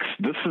text.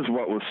 This is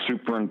what was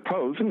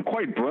superimposed, and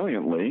quite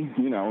brilliantly,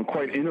 and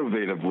quite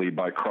innovatively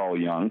by Carl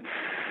Jung,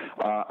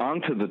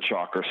 onto the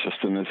chakra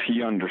system as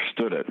he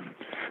understood it.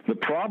 The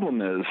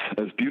problem is,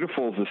 as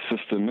beautiful as this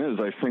system is,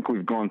 I think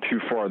we've gone too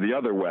far the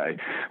other way,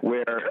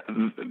 where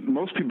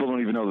most people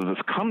don't even know that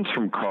this comes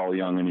from Carl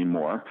Jung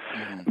anymore,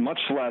 much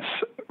less,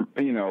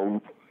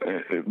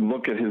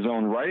 look at his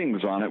own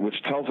writings on it, which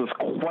tells us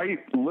quite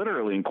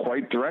literally and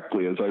quite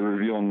directly, as I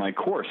reveal in my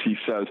course. He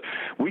says,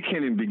 we can't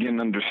even begin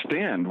to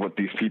understand what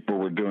these people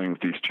were doing with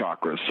these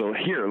chakras. So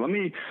here, let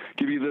me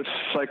give you this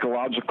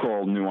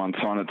psychological nuance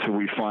on it till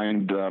we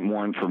find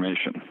more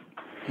information.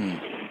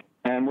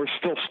 And we're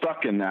still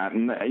stuck in that.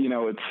 And,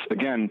 it's,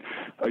 again,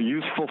 a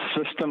useful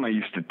system. I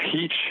used to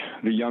teach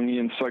the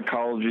Jungian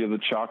psychology of the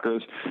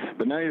chakras,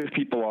 but now you have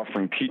people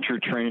offering teacher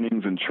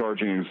trainings and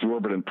charging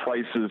exorbitant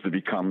prices to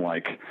become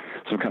like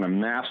some kind of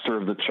master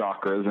of the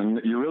chakras. And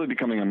you're really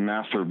becoming a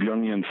master of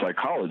Jungian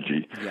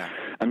psychology. Yeah.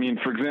 I mean,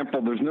 for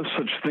example, there's no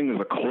such thing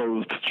as a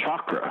closed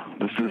chakra.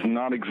 This does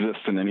not exist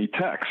in any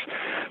text.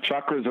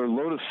 Chakras are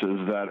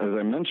lotuses that, as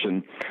I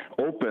mentioned,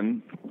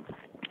 open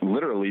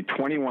literally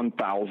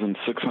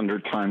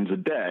 21,600 times a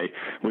day,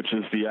 which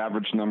is the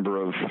average number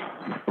of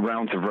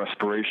rounds of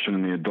respiration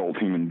in the adult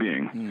human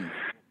being.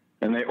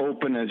 And they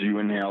open as you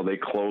inhale, they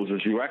close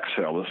as you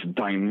exhale, this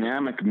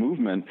dynamic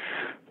movement.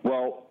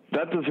 Well,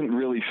 that doesn't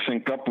really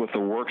sync up with a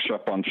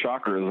workshop on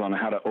chakras on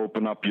how to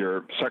open up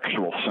your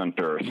sexual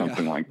center or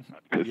something like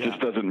that. It just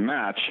doesn't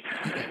match.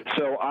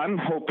 So I'm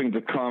hoping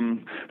to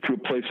come to a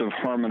place of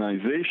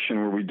harmonization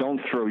where we don't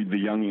throw the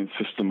Jungian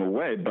system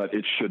away, but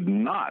it should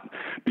not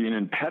be an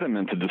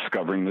impediment to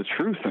discovering the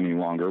truth any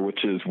longer,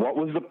 which is what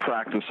was the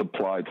practice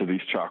applied to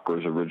these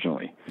chakras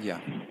originally. Yeah,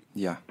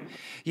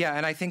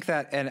 and I think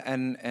that,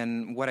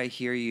 and what I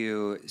hear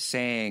you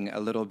saying a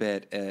little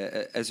bit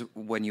as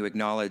when you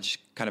acknowledge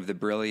kind of the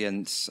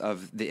brilliance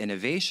of the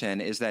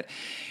innovation is that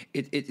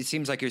it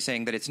seems like you're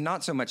saying that it's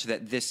not so much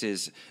that this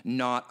is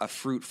not a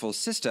fruitful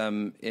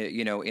system,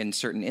 in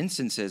certain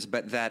instances,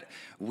 but that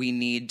we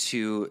need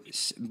to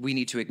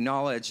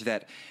acknowledge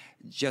that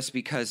just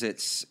because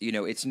it's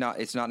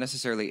not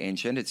necessarily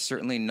ancient, it's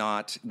certainly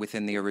not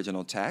within the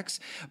original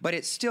text, but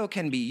it still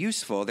can be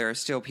useful. There are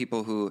still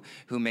people who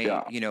may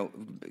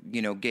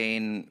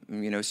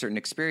gain certain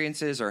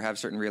experiences or have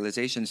certain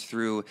realizations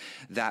through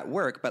that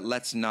work, but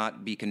let's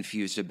not be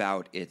confused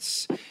about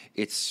its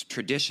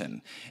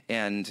tradition.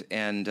 And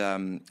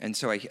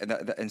so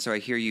I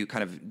hear you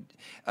kind of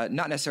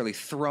not necessarily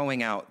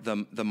throwing out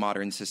the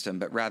modern system,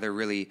 but rather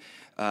really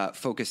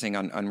focusing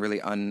on really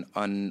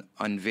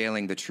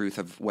unveiling the truth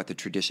of what the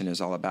tradition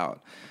is all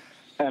about.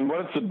 And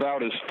what it's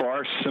about is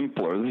far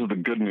simpler. This is the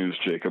good news,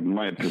 Jacob, in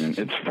my opinion.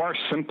 It's far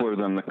simpler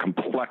than the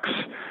complex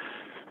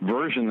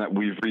version that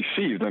we've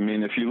received. I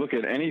mean, if you look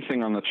at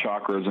anything on the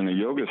chakras in a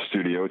yoga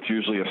studio, it's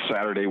usually a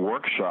Saturday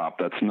workshop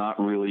that's not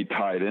really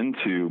tied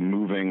into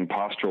moving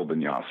postural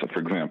vinyasa, for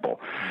example.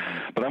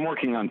 But I'm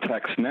working on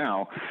texts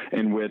now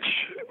in which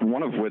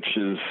one of which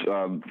is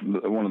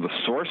one of the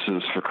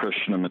sources for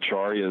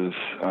Krishnamacharya's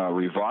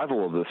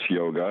revival of this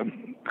yoga,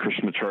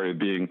 Krishnamacharya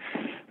being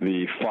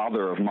the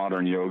father of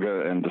modern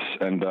yoga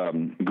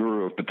and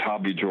guru of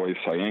Pattabhi Joy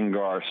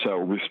Iyengar, so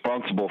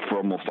responsible for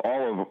almost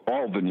all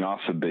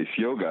vinyasa-based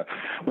yoga.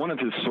 One of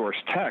his source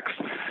texts,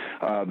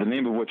 the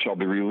name of which I'll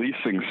be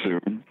releasing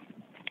soon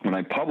when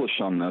I publish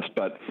on this,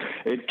 but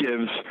it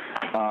gives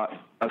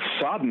a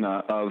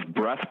sadhana of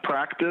breath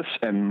practice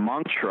and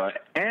mantra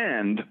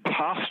and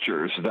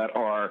postures that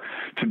are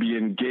to be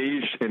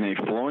engaged in a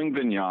flowing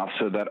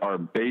vinyasa that are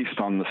based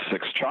on the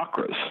 6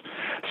 chakras.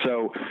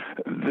 So,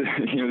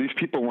 these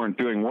people weren't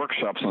doing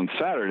workshops on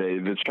Saturday.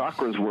 The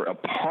chakras were a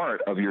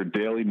part of your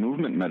daily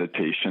movement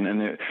meditation,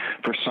 and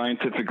for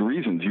scientific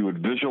reasons. You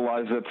would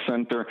visualize that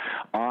center,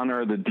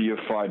 honor the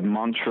deified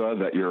mantra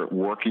that you're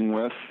working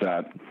with,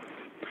 that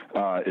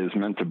is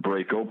meant to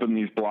break open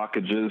these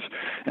blockages,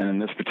 and in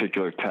this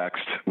particular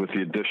text, with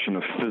the addition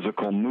of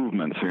physical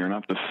movement, so you're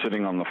not just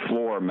sitting on the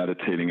floor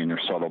meditating in your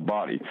subtle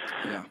body.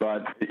 Yeah.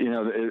 But,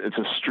 it's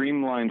a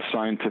streamlined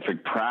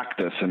scientific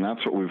practice, and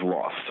that's what we've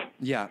lost.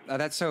 Yeah,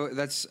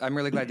 I'm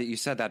really glad that you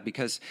said that,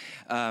 because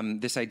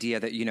this idea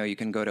that, you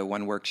can go to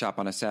one workshop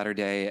on a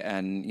Saturday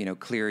and,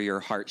 clear your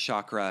heart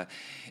chakra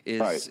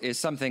is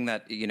something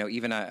that,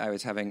 even I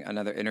was having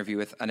another interview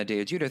with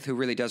Anodea Judith, who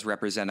really does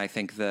represent, I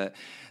think, the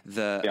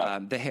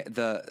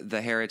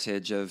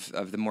heritage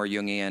of the more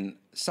Jungian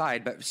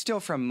side, but still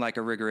from like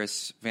a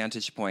rigorous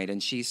vantage point.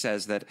 And she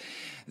says that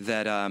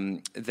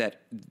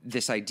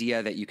this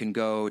idea that you can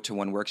go to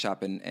one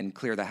workshop and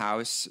clear the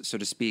house, so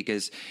to speak,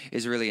 is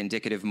really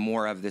indicative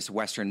more of this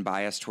Western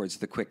bias towards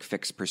the quick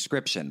fix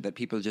prescription, that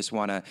people just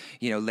want to,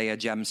 lay a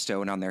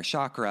gemstone on their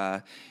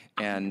chakra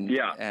and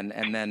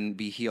then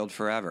be healed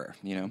forever,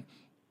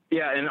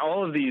 Yeah, and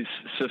all of these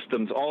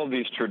systems, all of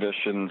these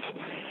traditions,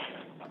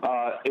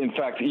 in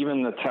fact,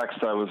 even the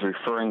text I was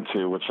referring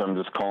to, which I'm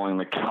just calling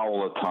the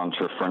Kaula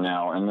Tantra for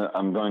now, and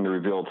I'm going to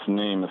reveal its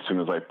name as soon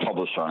as I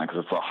publish on it,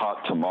 because it's a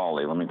hot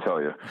tamale, let me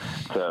tell you.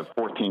 It's a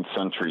 14th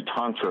century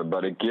Tantra,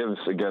 but it gives,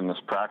 again, this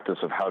practice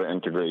of how to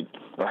integrate,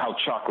 or how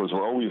chakras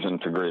were always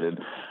integrated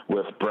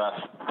with breath,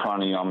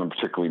 pranayama, and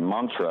particularly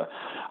mantra.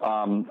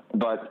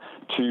 But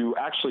to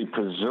actually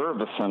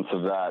preserve a sense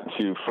of that,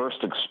 to first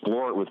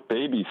explore it with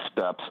baby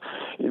steps,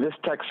 this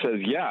text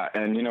says,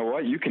 and you know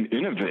what? You can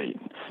innovate.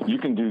 You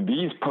can do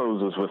these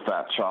poses with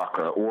that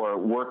chakra, or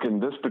work in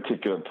this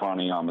particular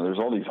pranayama. There's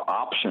all these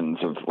options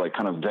of like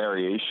kind of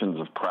variations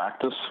of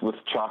practice with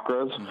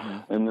chakras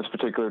in this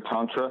particular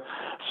tantra.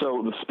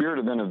 So the spirit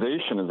of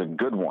innovation is a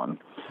good one.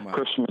 Wow.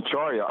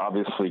 Krishnamacharya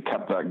obviously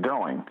kept that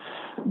going.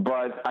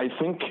 But I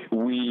think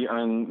we are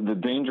in the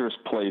dangerous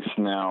place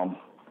now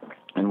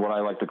in what I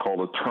like to call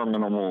the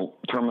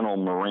terminal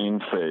moraine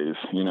phase,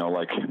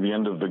 like the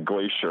end of the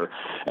glacier,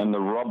 and the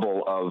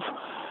rubble of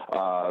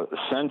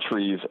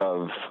centuries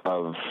of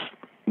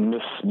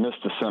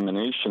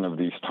misdissemination of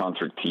these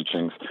tantric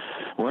teachings.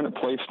 We're in a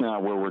place now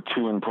where we're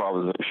too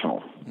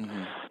improvisational.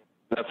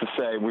 That's to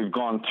say, we've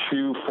gone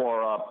too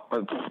far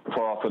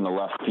off in the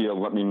left field,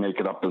 let me make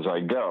it up as I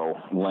go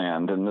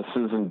land. And this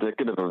is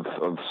indicative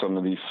of some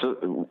of these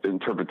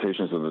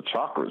interpretations of the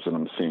chakras that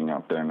I'm seeing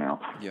out there now.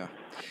 Yeah.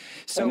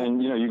 So, and then,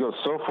 you go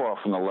so far off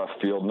in the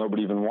left field,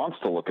 nobody even wants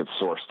to look at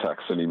source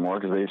texts anymore,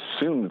 because they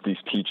assume that these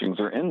teachings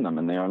are in them,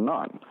 and they are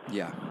not.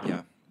 Yeah.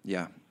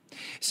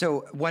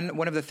 So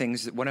one of the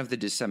things, one of the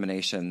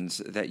disseminations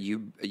that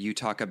you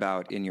talk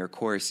about in your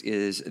course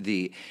is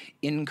the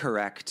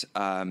incorrect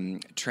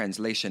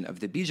translation of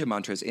the Bija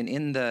mantras. And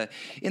in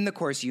the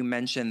course, you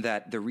mentioned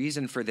that the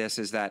reason for this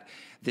is that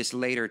this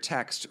later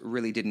text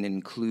really didn't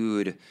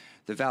include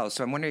the vowels.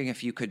 So I'm wondering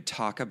if you could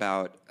talk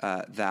about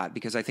that,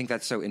 because I think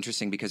that's so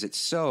interesting, because it's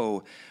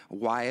so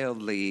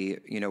wildly,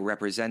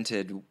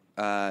 represented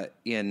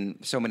in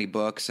so many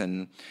books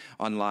and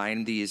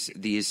online, these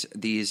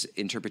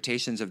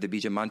interpretations of the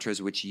Bija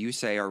mantras, which you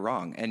say are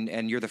wrong,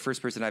 and you're the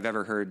first person I've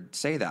ever heard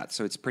say that.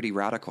 So it's pretty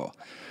radical.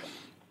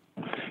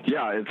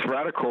 Yeah, it's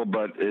radical,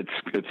 but it's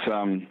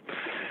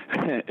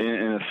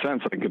in a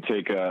sense, I could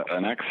take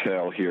an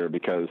exhale here,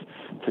 because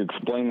to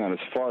explain that is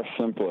far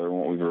simpler than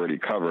what we've already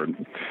covered.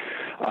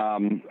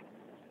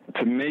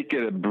 To make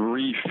it a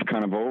brief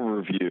kind of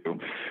overview,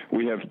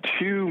 we have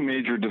two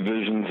major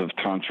divisions of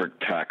tantric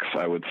texts,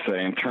 I would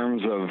say, in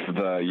terms of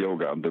the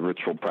yoga, the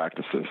ritual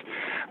practices.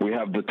 We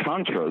have the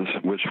tantras,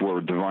 which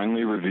were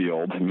divinely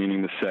revealed,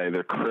 meaning to say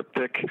they're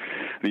cryptic.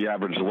 The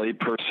average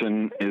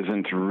layperson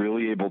isn't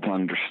really able to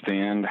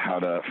understand how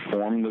to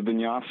form the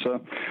vinyasa.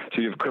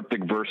 So you have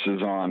cryptic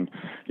verses on,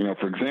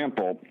 for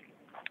example,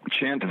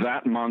 chant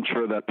that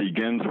mantra that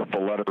begins with the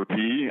letter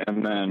V,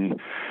 and then,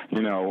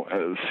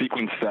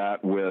 sequence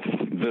that with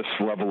this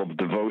level of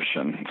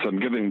devotion. So I'm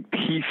giving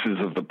pieces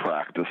of the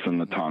practice in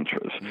the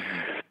tantras.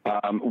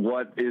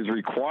 What is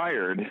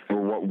required,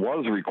 or what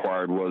was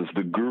required, was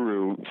the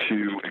guru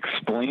to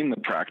explain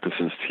the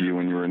practices to you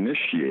when you're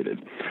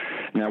initiated.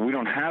 Now, we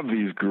don't have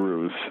these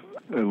gurus,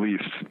 at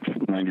least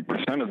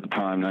 90% of the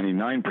time,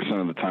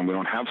 99% of the time, we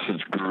don't have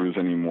such gurus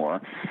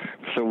anymore.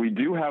 So we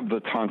do have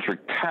the tantric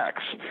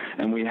texts,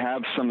 and we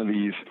have some of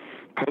these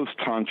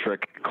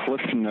post-tantric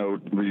cliff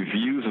note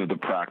reviews of the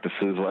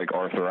practices, like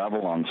Arthur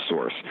Avalon's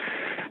source.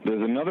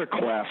 There's another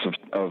class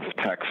of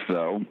texts,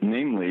 though,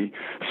 namely,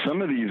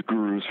 some of these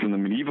gurus from the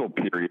medieval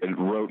period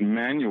wrote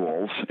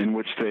manuals in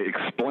which they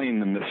explain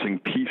the missing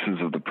pieces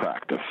of the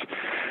practice.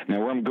 Now,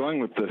 where I'm going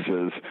with this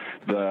is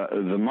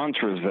the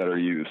mantras that are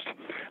used.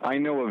 I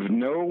know of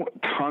no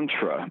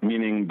tantra,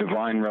 meaning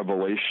divine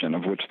revelation,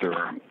 of which there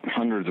are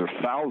hundreds or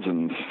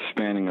thousands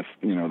spanning the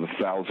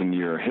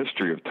 1,000-year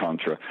history of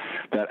tantra,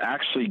 that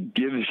actually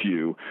gives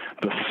you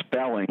the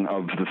spelling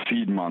of the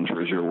seed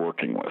mantras you're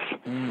working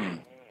with.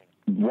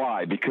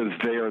 Why? Because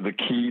they are the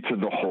key to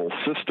the whole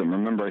system.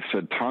 Remember, I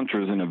said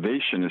Tantra's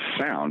innovation is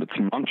sound. It's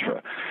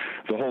mantra.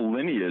 The whole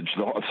lineage,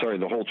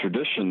 the whole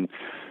tradition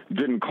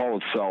didn't call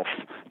itself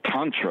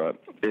Tantra.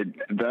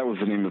 That was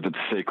the name of its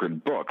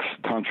sacred books.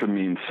 Tantra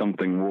means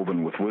something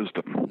woven with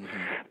wisdom.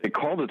 It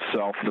called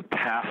itself the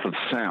path of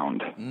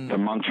sound, the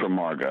mantra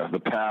marga,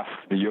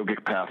 the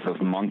yogic path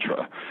of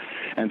mantra.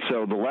 And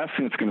so the last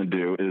thing it's going to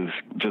do is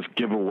just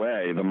give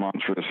away the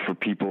mantras for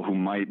people who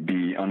might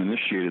be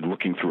uninitiated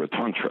looking through a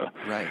tantra.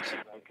 Right.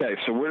 Okay,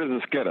 so where does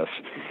this get us?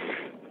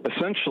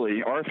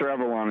 Essentially, Arthur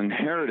Avalon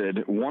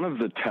inherited one of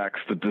the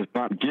texts that does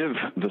not give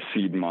the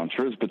seed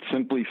mantras, but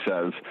simply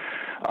says,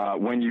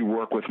 when you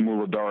work with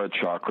Muladhara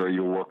chakra,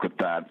 you'll work with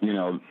that,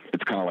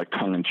 it's kind of like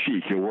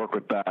tongue-in-cheek. You'll work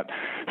with that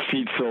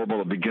seed syllable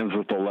that begins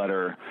with the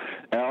letter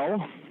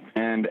L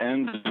and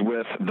ends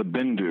with the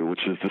bindu,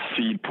 which is the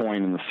seed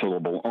point in the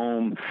syllable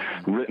Om,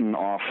 written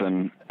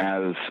often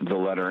as the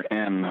letter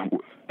M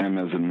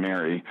as in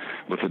Mary,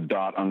 with a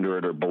dot under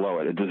it or below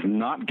it. It does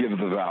not give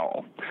the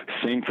vowel.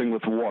 Same thing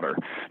with water.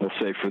 They'll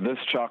say for this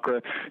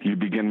chakra, you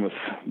begin with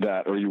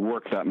that, or you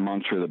work that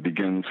mantra that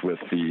begins with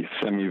the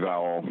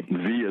semi-vowel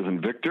V as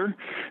in Victor,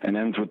 and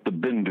ends with the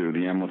bindu,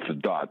 the M with the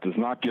dot. It does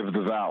not give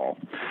the vowel.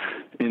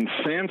 In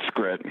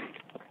Sanskrit,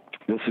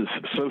 this is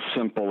so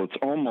simple, it's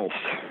almost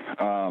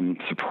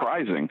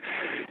surprising.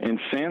 In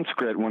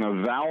Sanskrit, when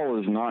a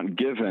vowel is not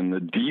given, the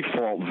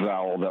default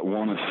vowel that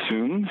one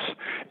assumes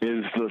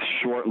is the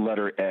short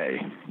letter A.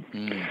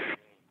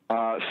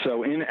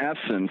 So in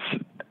essence,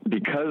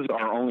 because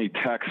our only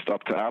text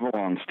up to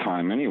Avalon's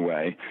time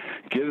anyway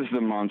gives the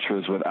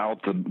mantras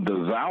without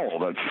the vowel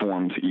that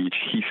forms each,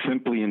 he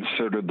simply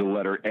inserted the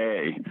letter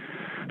A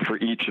for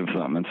each of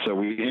them. And so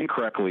we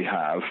incorrectly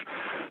have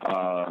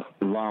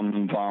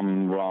lam,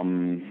 vam,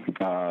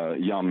 ram,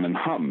 yum, and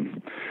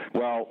hum.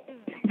 Well,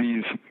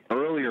 these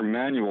earlier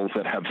manuals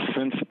that have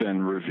since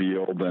been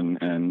revealed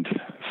and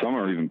some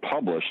are even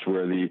published,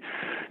 where the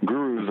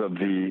gurus of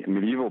the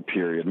medieval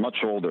period, much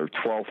older,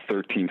 12th,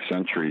 13th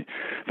century,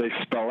 they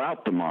spell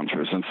out the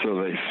mantras, and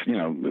so they,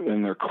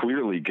 and they're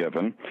clearly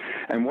given.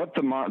 And what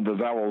the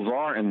vowels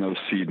are in those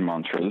seed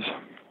mantras,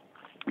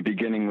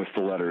 beginning with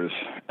the letters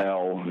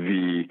L,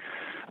 V,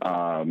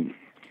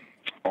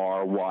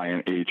 R, Y,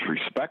 and H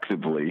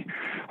respectively,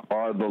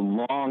 are the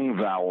long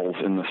vowels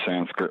in the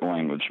Sanskrit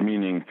language,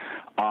 meaning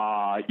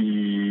A,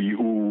 E,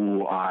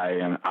 U, I,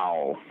 and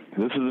Ow.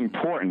 This is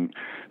important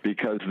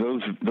because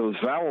those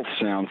vowel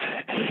sounds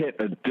hit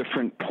a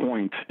different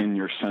point in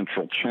your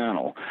central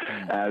channel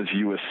as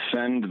you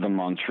ascend the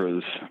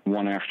mantras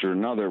one after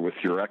another with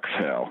your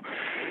exhale.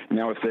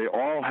 Now, if they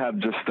all have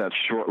just that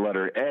short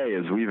letter A,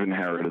 as we've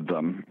inherited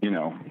them,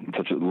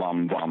 such as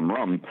lam, vam,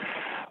 rum,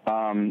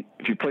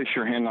 if you place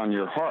your hand on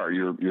your heart,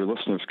 your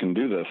listeners can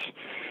do this,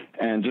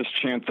 and just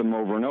chant them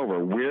over and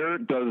over. Where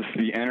does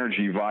the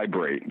energy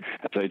vibrate?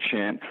 As I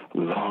chant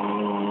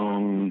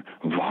Vang,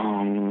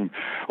 Vang,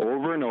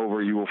 over and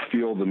over, you will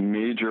feel the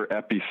major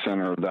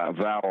epicenter of that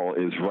vowel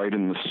is right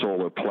in the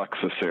solar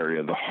plexus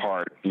area, the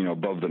heart,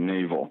 above the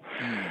navel.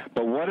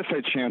 But what if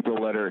I chant the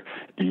letter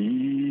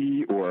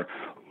E or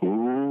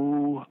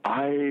ooh,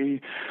 I?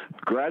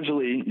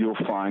 Gradually, you'll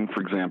find,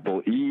 for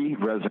example, E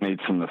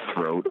resonates in the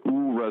throat,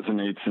 ooh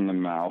resonates in the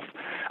mouth,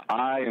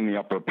 I in the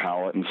upper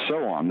palate, and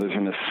so on. There's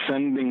an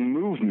ascending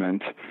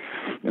movement.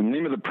 And the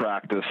name of the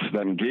practice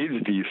that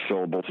engages these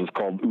syllables is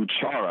called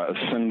Uchara,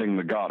 ascending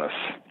the goddess.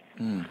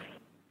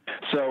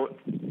 So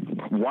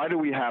why do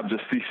we have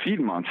just these seed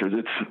mantras?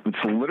 It's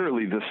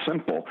literally this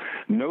simple.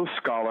 No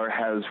scholar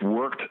has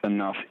worked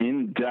enough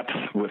in depth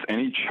with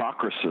any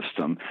chakra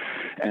system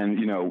and,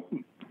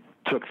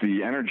 took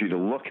the energy to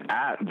look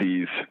at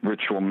these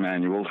ritual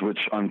manuals, which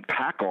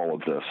unpack all of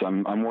this.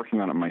 I'm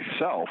working on it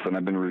myself, and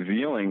I've been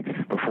revealing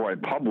before I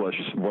publish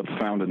what's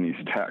found in these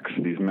texts,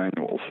 these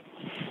manuals.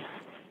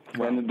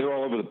 And they're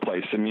all over the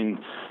place. I mean,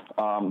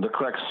 the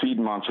correct seed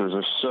mantras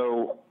are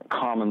so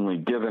commonly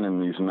given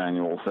in these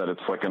manuals that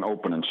it's like an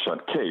open and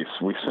shut case.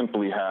 We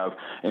simply have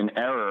an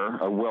error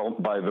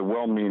by the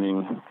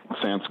well-meaning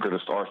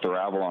Sanskritist Arthur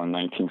Avalon in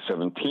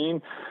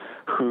 1917,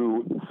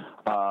 who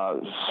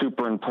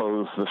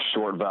superimposed the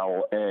short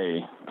vowel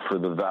A for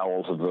the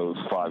vowels of those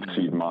 5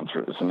 seed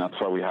mantras, and that's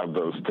why we have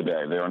those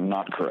today. They are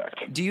not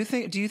correct. Do you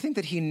think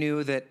that he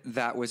knew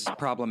that was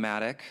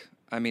problematic?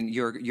 I mean,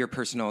 your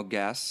personal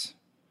guess.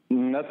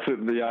 That's it.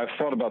 Yeah, I've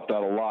thought about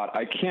that a lot.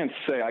 I can't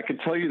say. I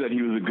could tell you that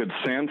he was a good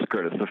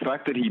Sanskritist. The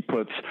fact that he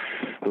puts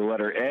the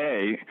letter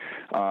A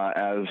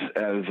as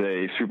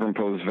a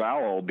superimposed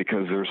vowel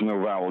because there's no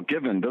vowel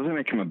given doesn't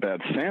make him a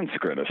bad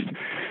Sanskritist.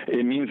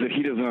 It means that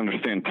he doesn't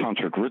understand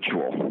tantric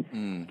ritual.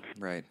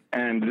 Right.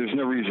 And there's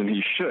no reason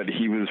he should.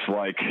 He was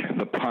like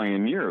the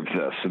pioneer of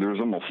this. So there was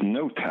almost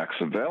no text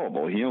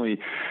available. He only,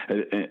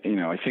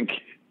 I think,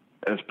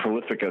 as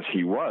prolific as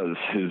he was,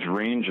 his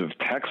range of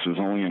text was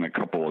only in a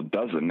couple of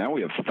dozen. Now we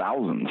have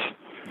thousands.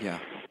 Yeah.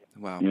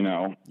 Wow.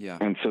 Yeah.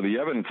 And so the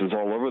evidence is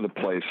all over the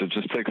place. It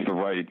just takes the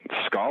right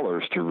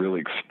scholars to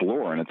really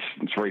explore, and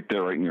it's right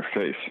there, right in your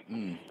face.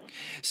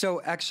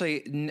 So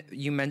actually,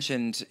 you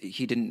mentioned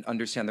he didn't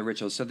understand the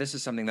rituals. So this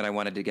is something that I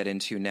wanted to get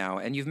into now.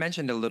 And you've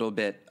mentioned a little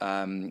bit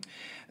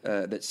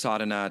that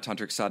sadhana,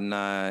 tantric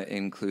sadhana,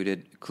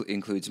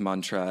 includes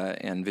mantra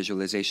and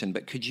visualization.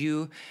 But could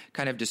you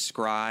kind of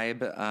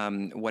describe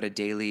what a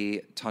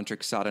daily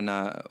tantric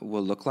sadhana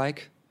will look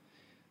like?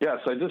 Yes,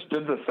 I just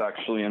did this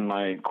actually in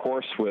my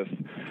course with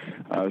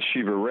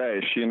Shiva Ray.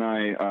 She and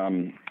I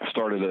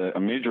started a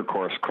major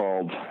course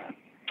called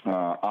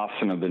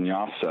Asana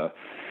Vinyasa,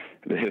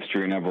 the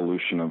history and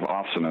evolution of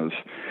asanas.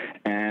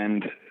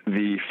 And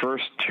the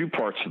first 2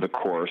 parts of the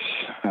course,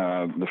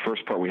 the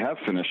first part we have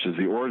finished is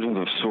the origins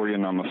of Surya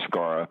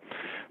Namaskara,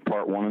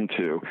 part 1 and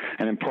 2.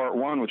 And in part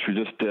 1, which we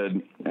just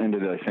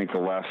ended, I think,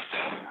 somewhere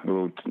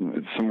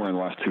in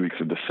the last 2 weeks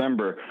of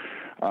December,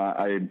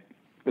 I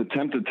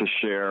attempted to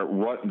share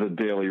what the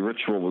daily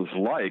ritual was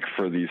like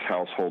for these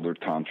householder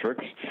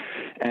tantrics.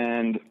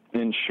 And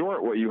in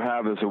short, what you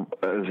have is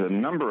a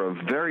number of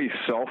very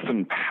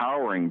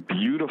self-empowering,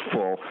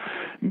 beautiful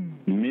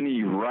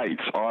mini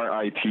rites,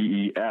 rites,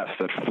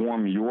 that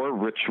form your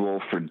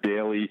ritual for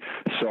daily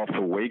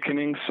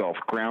self-awakening,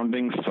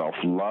 self-grounding,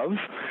 self-love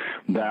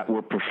that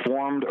were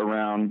performed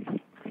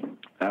around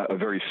a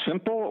very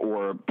simple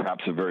or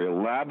perhaps a very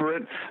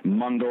elaborate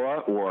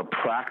mandala or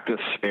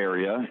practice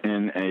area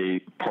in a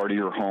part of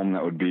your home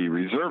that would be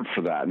reserved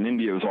for that. In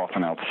India, it was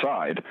often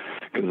outside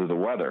because of the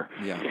weather.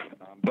 Yeah.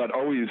 But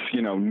always,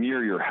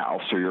 near your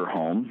house or your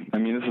home. I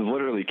mean, this is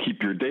literally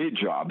keep your day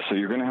job. So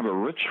you're going to have a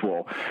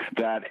ritual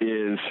that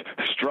is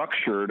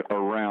structured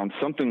around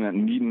something that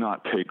need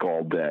not take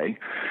all day.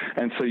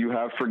 And so you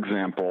have, for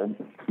example,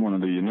 one of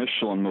the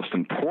initial and most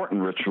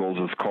important rituals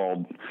is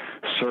called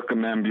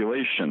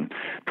circumambulation,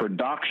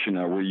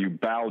 pradakshina, where you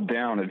bow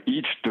down at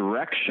each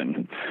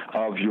direction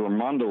of your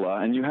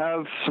mandala, and you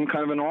have some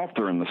kind of an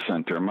altar in the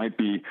center. It might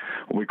be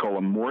what we call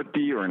a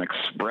murti, or an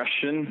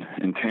expression,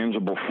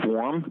 intangible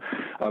form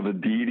of a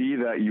deity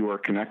that you are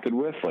connected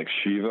with, like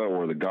Shiva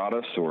or the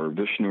goddess or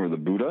Vishnu or the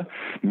Buddha.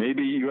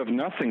 Maybe you have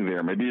nothing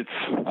there. Maybe it's,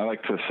 I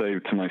like to say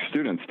to my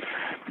students,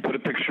 put a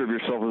picture of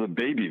yourself as a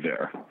baby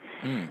there.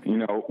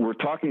 We're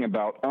talking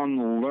about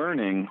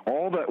unlearning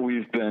all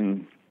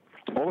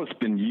that's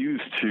been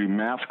used to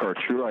mask our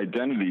true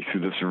identity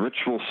through this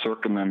ritual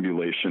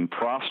circumambulation,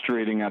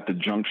 prostrating at the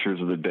junctures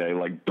of the day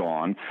like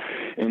dawn.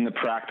 In the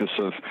practice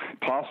of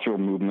postural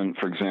movement,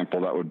 for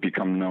example, that would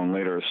become known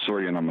later as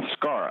Surya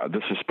Namaskara.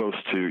 This is supposed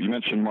to, you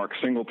mentioned Mark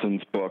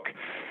Singleton's book,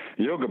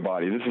 Yoga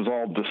Body. This is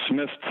all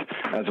dismissed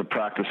as a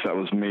practice that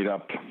was made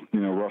up,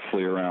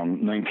 roughly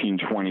around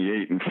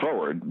 1928 and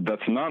forward.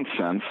 That's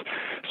nonsense.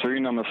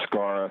 Surya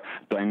Namaskara,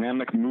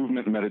 dynamic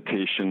movement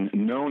meditation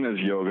known as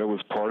yoga,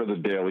 was part of the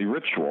daily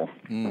ritual.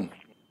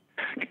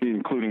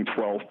 including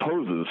 12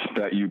 poses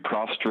that you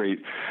prostrate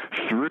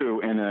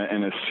through in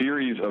a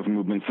series of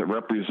movements that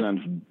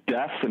represents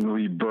death and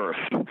rebirth.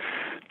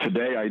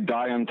 Today, I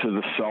die unto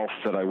the self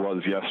that I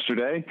was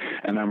yesterday,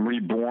 and I'm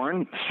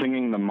reborn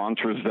singing the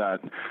mantras that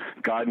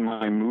guide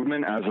my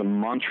movement as a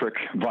mantric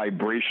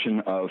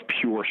vibration of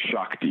pure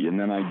Shakti. And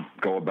then I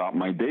go about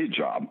my day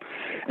job.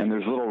 And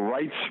there's little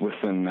rites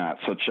within that,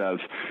 such as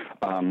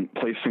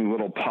placing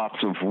little pots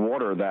of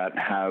water that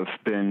have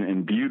been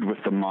imbued with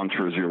the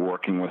mantras you're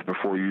working with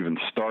before you even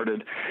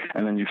started.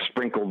 And then you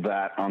sprinkle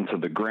that onto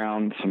the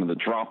ground, some of the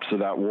drops of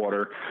that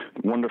water.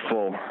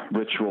 Wonderful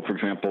ritual, for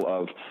example,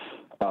 of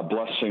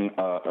blessing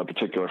a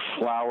particular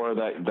flower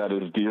that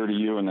is dear to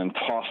you, and then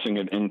tossing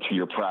it into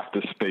your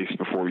practice space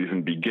before you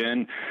even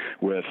begin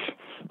with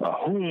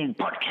Hum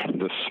Pat,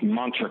 this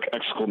mantric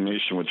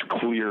exclamation which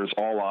clears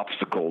all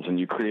obstacles, and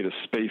you create a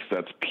space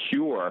that's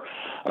pure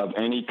of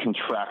any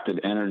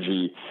contracted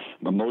energy,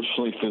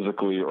 emotionally,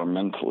 physically, or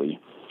mentally.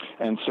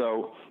 And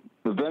so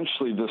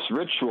eventually this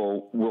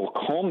ritual will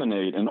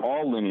culminate in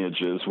all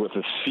lineages with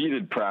a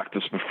seated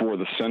practice before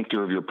the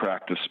center of your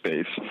practice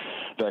space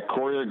that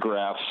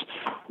choreographs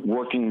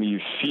working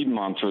these seed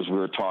mantras we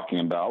were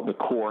talking about, the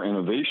core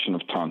innovation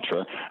of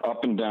Tantra,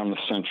 up and down the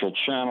central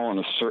channel in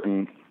a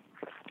certain,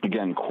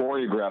 again,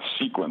 choreographed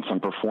sequence. I'm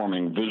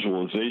performing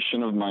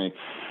visualization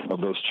of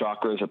those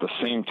chakras at the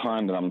same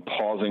time that I'm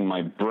pausing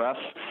my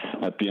breath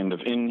at the end of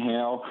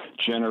inhale,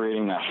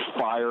 generating that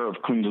fire of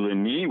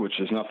Kundalini, which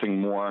is nothing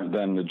more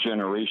than the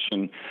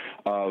generation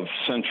of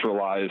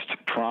centralized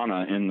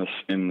prana in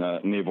the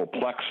navel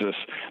plexus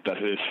that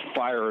is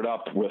fired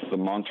up with the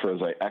mantra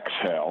as I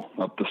exhale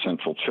up the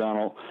central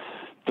channel.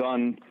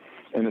 Done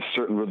in a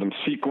certain rhythm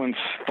sequence,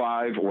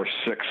 5 or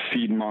 6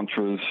 seed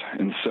mantras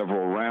in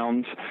several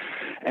rounds.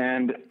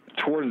 And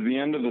towards the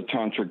end of the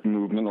Tantric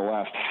movement, the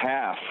last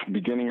half,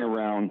 beginning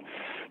around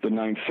the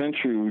 9th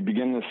century, we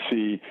begin to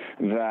see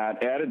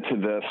that added to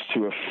this,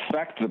 to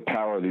affect the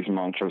power of these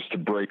mantras to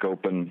break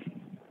open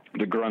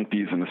the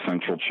grunties in the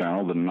central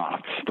channel, the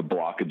knots, the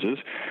blockages.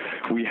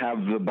 We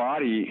have the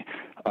body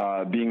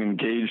being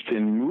engaged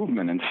in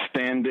movement and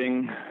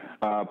standing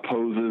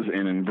poses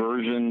and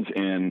inversions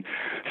and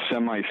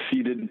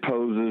semi-seated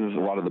poses. A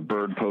lot of the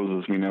bird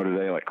poses we know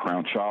today, like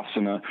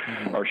Kranchasana,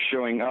 are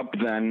showing up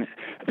then.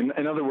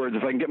 In other words,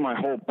 if I can get my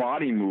whole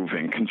body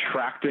moving,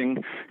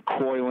 contracting,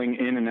 coiling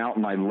in and out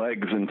my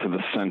legs into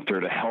the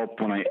center to help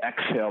when I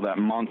exhale that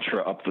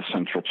mantra up the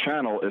central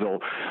channel,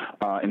 it'll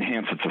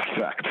enhance its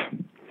effect.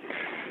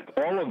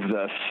 All of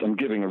this, I'm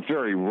giving a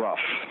very rough,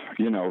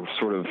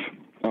 sort of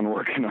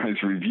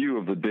unorganized review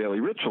of the daily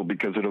ritual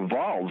because it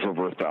evolves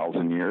over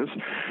 1,000 years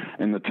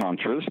in the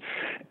Tantras.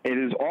 It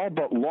is all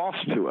but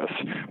lost to us.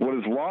 What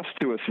is lost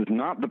to us is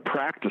not the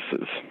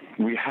practices.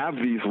 We have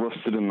these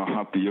listed in the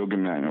Hatha Yoga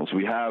manuals.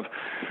 We have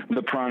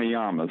the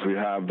pranayamas, we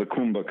have the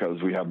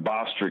kumbhakas, we have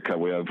bhastrika,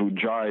 we have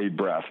ujjayi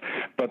breath,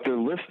 but they're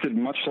listed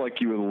much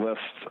like you would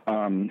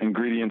list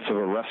ingredients of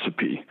a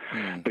recipe.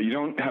 But you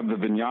don't have the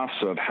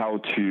vinyasa of how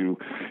to,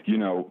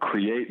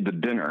 create the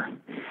dinner,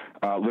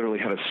 literally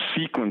how to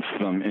sequence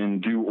them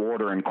in due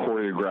order and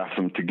choreograph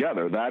them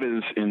together. That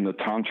is in the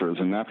Tantras,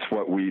 and that's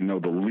what we know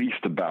the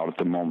least about at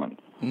the moment.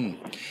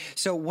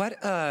 So what,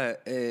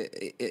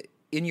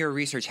 in your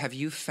research, have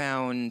you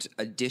found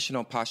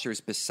additional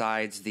postures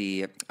besides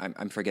the,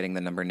 I'm forgetting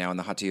the number now in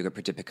the Hatha Yoga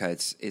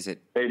Pradipika, is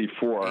it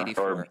 84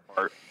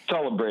 are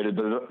celebrated,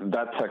 but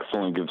that text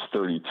only gives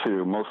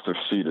 32. Most are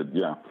seated,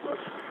 yeah.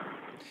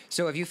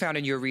 So have you found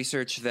in your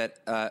research that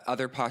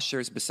other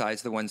postures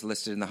besides the ones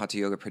listed in the Hatha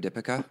Yoga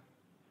Pradipika?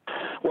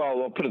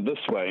 Well, I'll put it this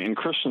way. In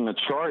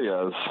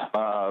Krishnamacharya's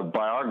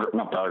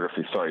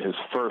his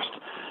first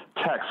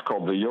text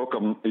called the Yoga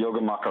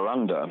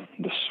Makaranda,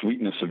 The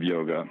Sweetness of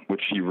Yoga,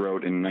 which he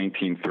wrote in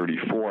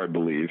 1934, I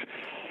believe,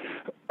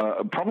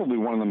 probably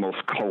one of the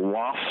most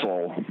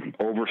colossal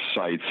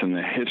oversights in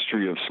the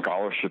history of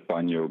scholarship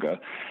on yoga,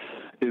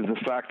 is the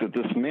fact that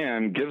this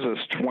man gives us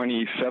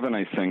 27,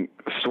 I think,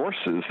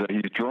 sources that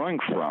he's drawing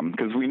from,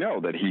 because we know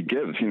that he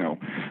gives,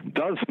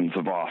 dozens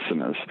of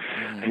asanas.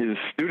 His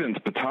students,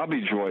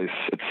 Pattabhi Jois,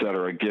 et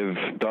cetera,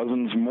 give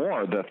dozens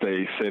more that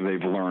they say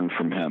they've learned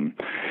from him.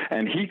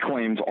 And he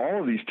claims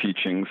all of these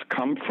teachings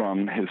come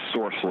from his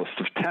source list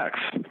of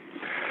texts.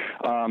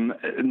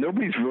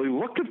 Nobody's really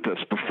looked at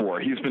this before.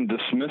 He's been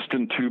dismissed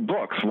in 2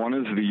 books. One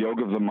is The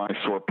Yoga of the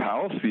Mysore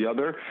Palace. The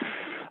other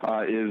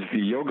is The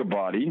Yoga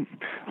Body.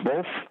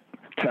 Both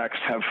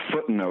texts have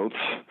footnotes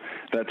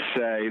that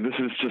say this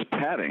is just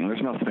padding.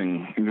 There's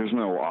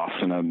no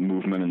asana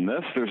movement in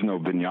this. There's no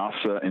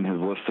vinyasa in his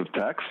list of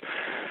texts.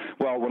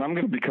 Well, what I'm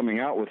going to be coming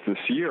out with this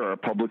year are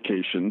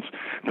publications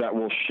that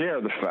will share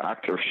the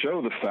fact or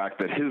show the fact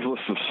that his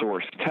list of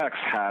source text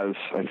has,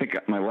 I think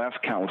my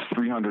last count was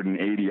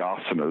 380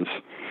 asanas.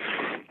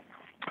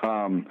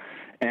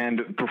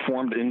 And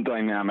performed in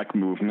dynamic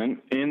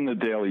movement in the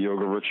daily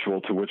yoga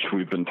ritual to which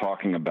we've been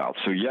talking about.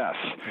 So yes.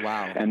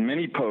 Wow. And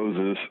many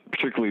poses,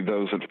 particularly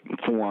those that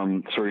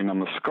form Surya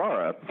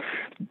Namaskara,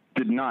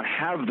 did not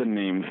have the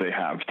names they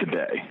have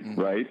today,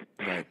 right?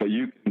 Right. But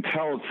you can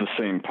tell it's the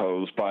same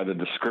pose by the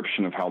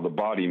description of how the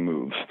body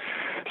moves.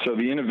 So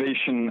the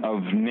innovation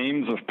of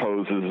names of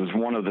poses is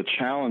one of the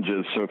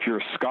challenges. So if you're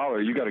a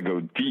scholar, you got to go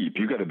deep.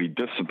 You got to be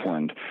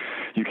disciplined.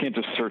 You can't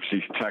just search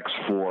these texts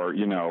for,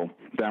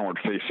 downward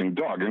facing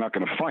dog. You're not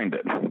going to find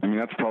it. I mean,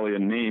 that's probably a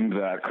name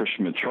that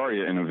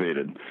Krishnamacharya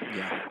innovated.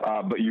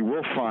 Yeah. But you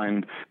will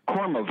find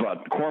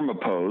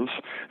Korma pose.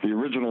 The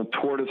original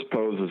tortoise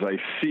pose, as I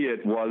see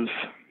it, was,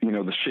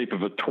 the shape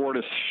of a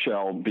tortoise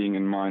shell being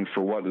in mind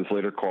for what is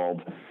later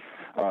called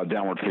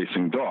downward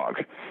facing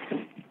dog.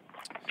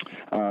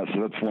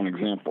 So that's one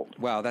example.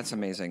 Wow, that's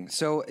amazing.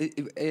 So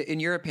in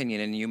your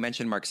opinion, and you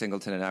mentioned Mark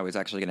Singleton, and I was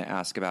actually going to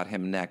ask about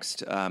him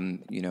next.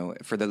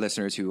 For the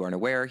listeners who aren't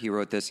aware, he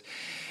wrote this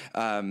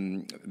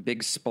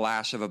big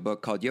splash of a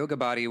book called Yoga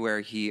Body,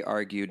 where he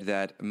argued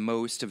that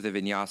most of the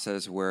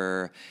vinyasas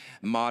were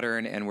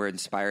modern and were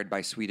inspired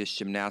by Swedish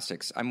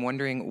gymnastics. I'm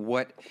wondering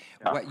what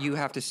you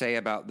have to say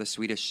about the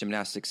Swedish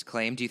gymnastics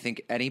claim. Do you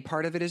think any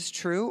part of it is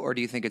true, or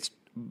do you think it's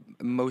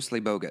mostly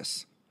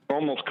bogus?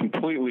 Almost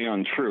completely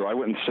untrue. I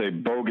wouldn't say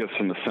bogus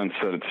in the sense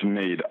that it's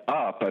made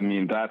up. I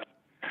mean, that's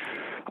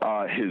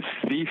his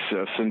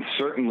thesis, and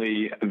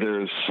certainly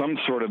there's some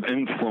sort of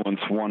influence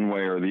one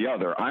way or the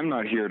other. I'm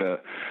not here to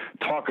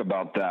talk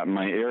about that.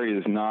 My area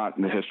is not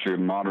the history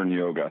of modern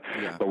yoga.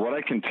 Yeah. But what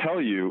I can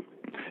tell you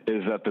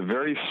is that the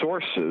very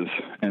sources,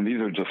 and these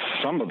are just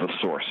some of the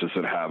sources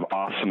that have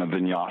asana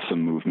vinyasa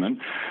movement,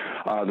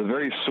 the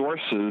very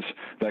sources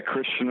that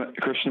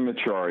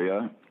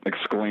Krishnamacharya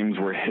exclaims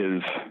were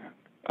his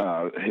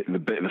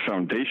the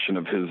foundation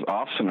of his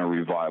asana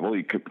revival.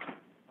 He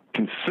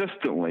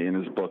consistently in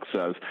his book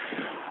says,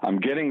 I'm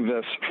getting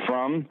this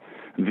from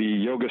the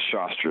Yoga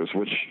Shastras,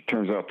 which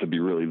turns out to be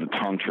really the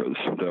Tantras,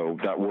 though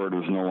that word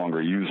was no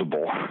longer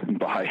usable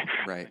by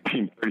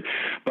Team 3.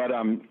 But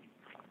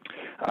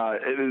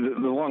the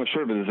long and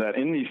short of it is that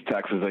in these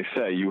texts, as I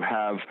say, you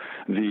have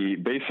the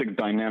basic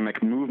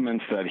dynamic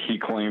movements that he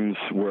claims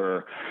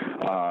were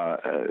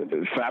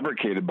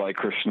fabricated by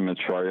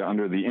Krishnamacharya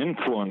under the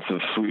influence of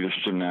Swedish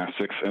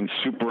gymnastics and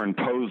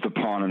superimposed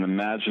upon an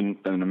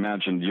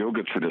imagined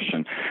yoga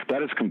tradition.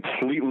 That is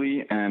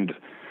completely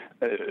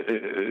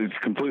it's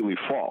completely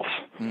false.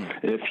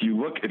 If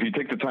you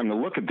take the time to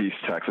look at these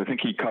texts, I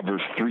think he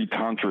covers 3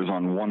 tantras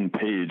on one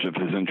page of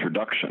his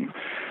introduction.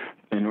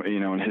 In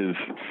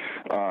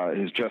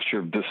his gesture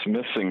of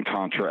dismissing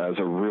tantra as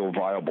a real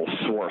viable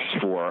source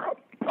for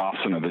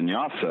asana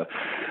vinyasa,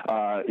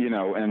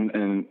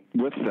 and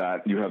with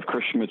that you have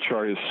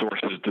Krishnamacharya's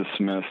sources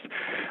dismissed.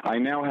 I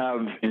now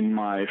have in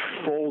my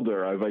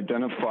folder, I've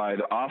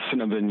identified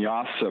asana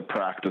vinyasa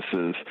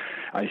practices.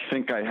 I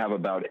think I have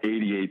about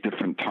 88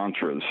 different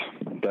tantras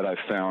that I've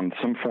found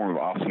some form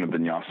of asana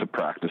vinyasa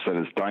practice that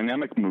is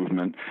dynamic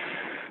movement.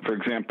 For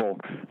example,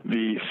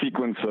 the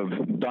sequence of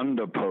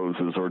danda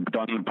poses or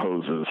dun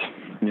poses,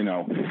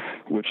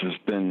 which has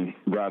been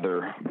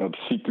rather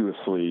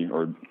obsequiously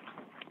or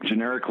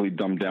generically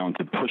dumbed down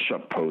to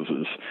push-up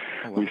poses.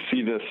 Oh, wow. We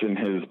see this in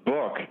his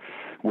book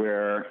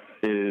where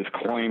it is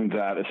claimed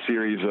that a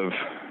series of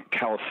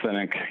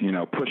calisthenic,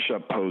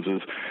 push-up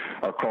poses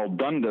are called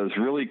dandas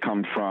really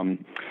come from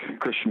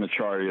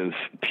Krishnamacharya's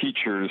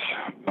teacher's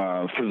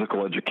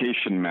physical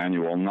education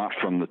manual, not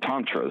from the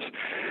tantras.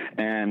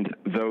 And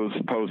those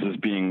poses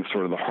being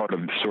sort of the heart of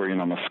Surya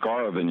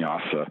Namaskara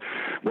Vinyasa.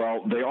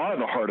 Well, they are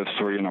the heart of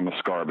Surya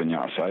Namaskara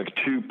Vinyasa. I have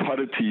 2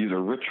 padditis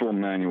or ritual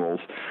manuals.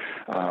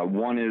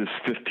 One is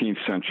 15th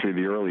century,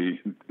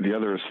 the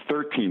other is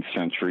 13th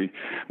century,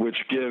 which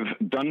give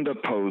danda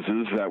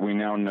poses that we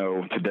now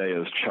know today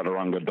as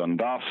Chaturanga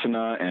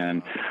Dandasana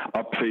and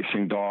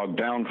up-facing dog,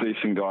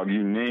 down-facing dog,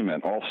 you name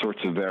it, all sorts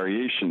of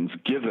variations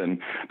given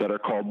that are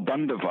called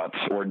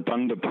dandavats or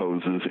danda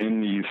poses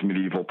in these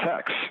medieval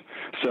texts.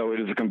 So it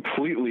is a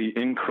completely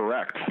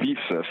incorrect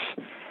thesis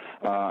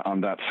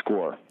on that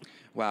score.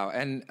 Wow.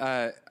 And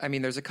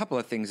there's a couple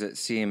of things that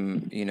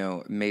seem,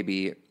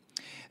 maybe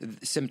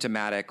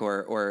symptomatic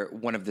or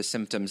one of the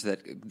symptoms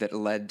that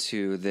led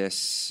to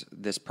this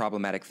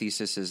problematic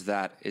thesis is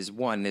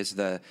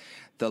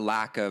the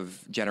lack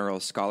of general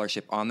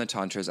scholarship on the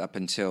tantras up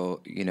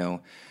until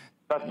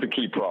that's the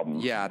key problem.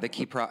 Yeah,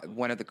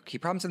 one of the key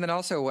problems, and then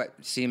also what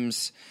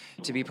seems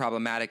to be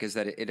problematic is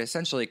that it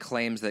essentially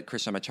claims that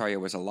Krishnamacharya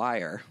was a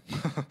liar.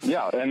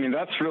 Yeah,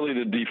 that's really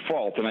the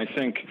default, and I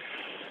think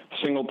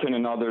Singleton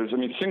and others.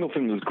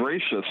 Singleton was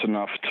gracious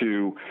enough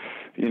to,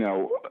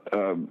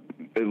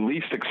 at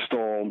least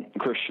extol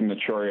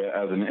Krishnamacharya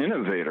as an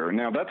innovator.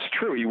 Now, that's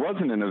true. He was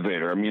an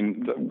innovator.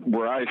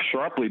 Where I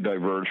sharply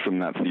diverge from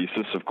that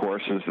thesis, of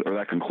course, or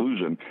that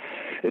conclusion,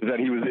 is that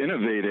he was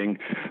innovating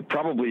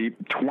probably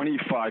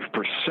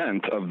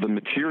 25% of the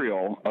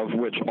material, of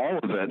which all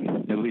of it,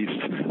 at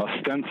least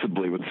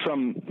ostensibly, with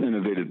some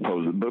innovative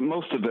poses, but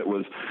most of it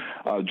was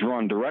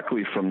drawn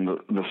directly from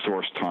the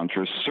source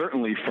tantras,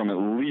 certainly from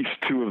at least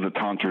 2 of the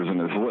tantras in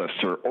his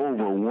list are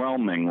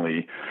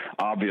overwhelmingly,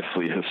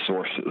 obviously, his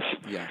sources.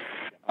 Yeah.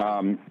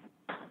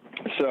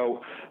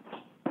 So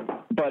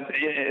But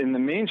in the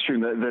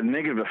mainstream, the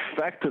negative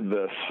effect of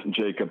this,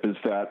 Jacob, is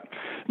that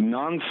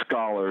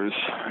non-scholars,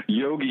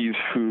 yogis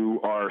who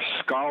are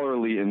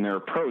scholarly in their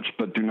approach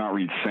but do not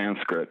read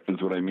Sanskrit,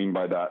 is what I mean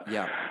by that,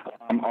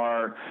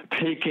 are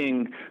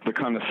taking the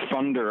kind of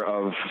thunder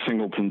of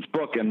Singleton's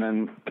book and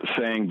then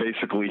saying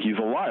basically he's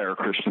a liar,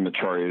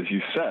 Krishnamacharya, as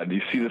you said.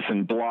 You see this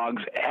in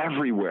blogs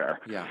everywhere.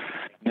 Yeah.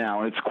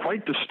 Now, it's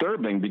quite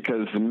disturbing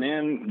because the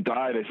man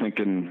died, I think,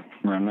 in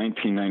around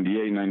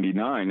 1998,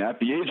 99, at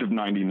the age of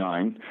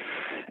 99.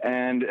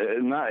 And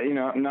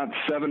not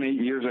 7, 8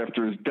 years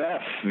after his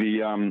death,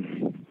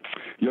 the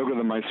Yoga of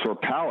the Mysore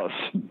Palace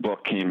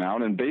book came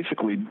out and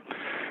basically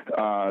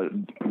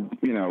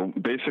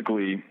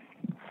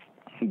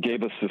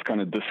gave us this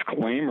kind of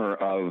disclaimer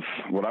of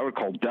what I would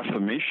call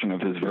defamation of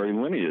his very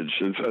lineage,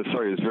 his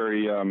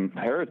very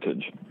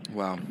heritage.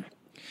 Wow.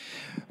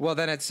 Well,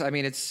 then it's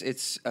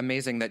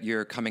amazing that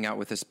you're coming out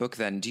with this book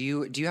then. Do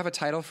you have a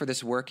title for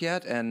this work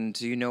yet? And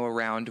do you know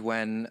around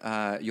when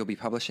you'll be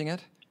publishing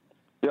it?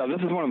 Yeah,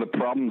 this is one of the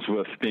problems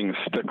with being a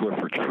stickler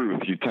for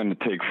truth. You tend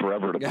to take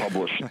forever to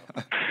publish.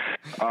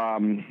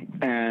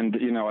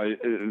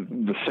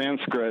 The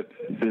Sanskrit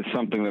is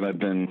something that I've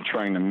been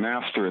trying to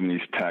master in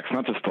these texts,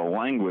 not just the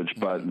language,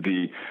 but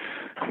the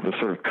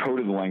sort of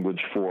coded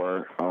language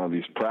for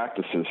these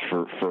practices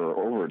for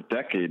over a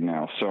decade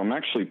now. So I'm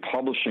actually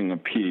publishing a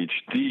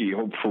PhD,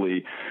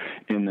 hopefully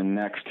in the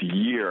next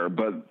year.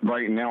 But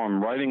right now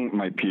I'm writing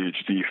my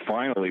PhD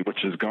finally,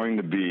 which is going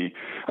to be,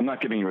 I'm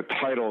not giving you a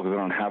title because I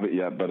don't have it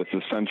yet, but it's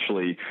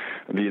essentially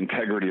the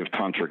integrity of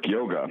Tantric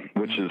Yoga,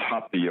 which is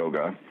Hatha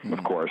Yoga,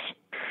 of course.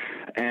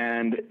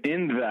 And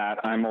in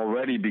that, I'm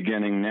already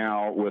beginning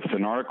now with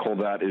an article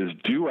that is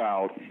due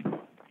out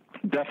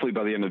definitely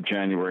by the end of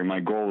January.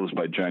 My goal is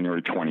by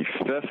January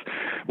 25th,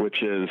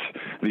 which is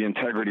the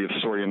integrity of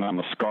Surya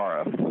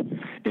Namaskara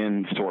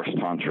in Source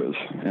Tantras.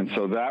 And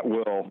so that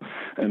will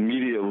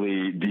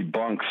immediately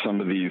debunk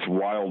some of these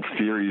wild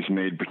theories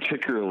made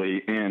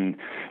particularly in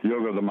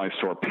Yoga of the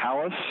Mysore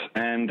Palace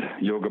and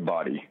Yoga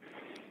Body.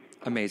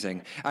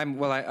 Amazing. I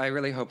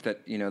really hope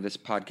that, this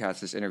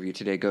podcast, this interview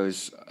today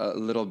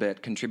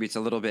contributes a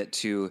little bit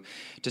to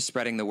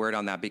spreading the word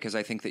on that, because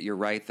I think that you're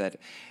right that,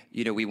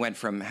 we went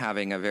from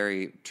having a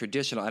very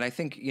traditional, and I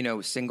think,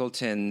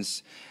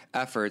 Singleton's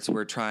efforts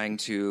were trying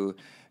to,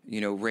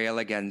 rail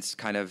against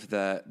kind of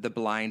the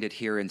blind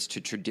adherence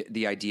to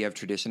the idea of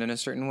tradition in a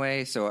certain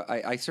way. So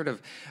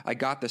I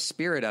got the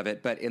spirit of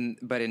it, but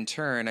in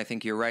turn, I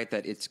think you're right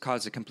that it's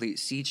caused a complete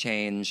sea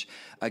change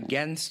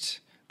against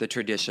the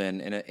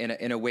tradition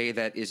in a way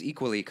that is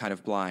equally kind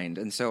of blind.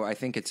 And so I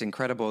think it's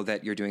incredible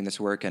that you're doing this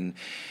work and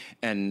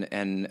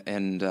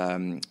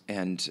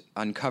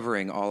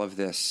uncovering all of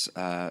this,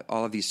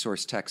 all of these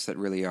source texts that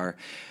really are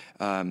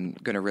going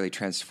to really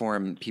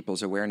transform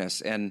people's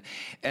awareness. And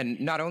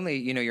not only,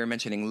 you're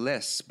mentioning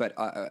lists, but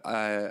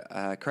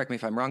correct me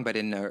if I'm wrong, but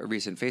in a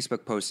recent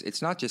Facebook post,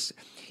 it's not just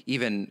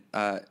even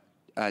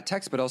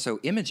text, but also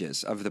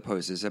images of the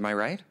poses. Am I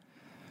right?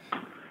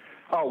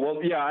 Oh,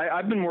 well, yeah,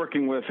 I've been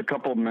working with a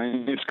couple of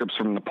manuscripts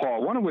from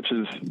Nepal, one of which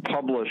is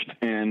published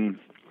in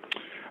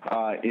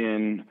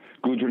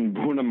Gudrun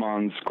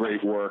Buneman's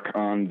great work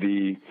on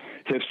the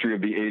history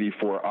of the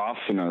 84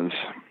 asanas,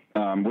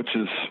 which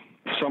is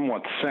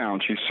somewhat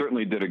sound. She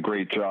certainly did a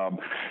great job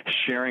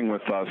sharing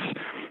with us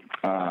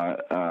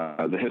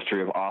the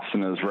history of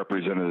asanas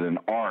represented in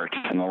art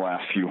in the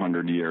last few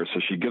hundred years.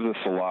 So she gives us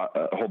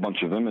a whole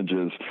bunch of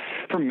images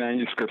from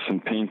manuscripts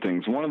and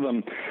paintings. One of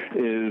them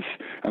is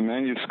a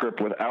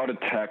manuscript without a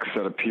text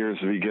that appears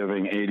to be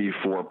giving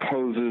 84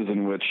 poses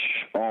in which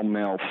all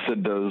male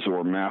siddhas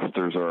or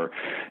masters are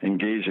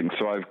engaging.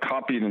 So I've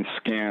copied and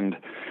scanned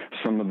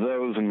some of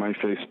those in my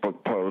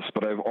Facebook posts,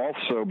 but I've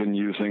also been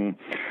using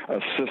a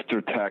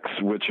sister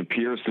text which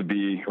appears to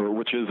be, or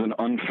which is an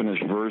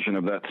unfinished version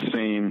of that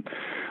same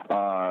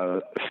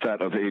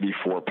set of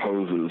 84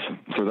 poses.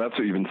 So that's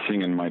what you've been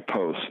seeing in my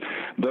posts.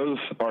 Those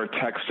are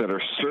texts that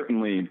are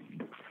certainly,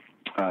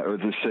 or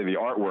to say the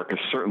artwork is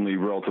certainly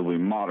relatively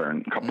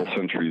modern, a couple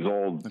centuries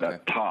old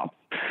at top,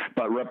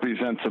 but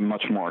represents a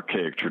much more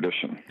archaic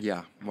tradition.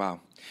 Yeah, wow.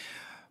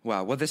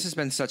 Wow. Well, this has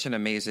been such an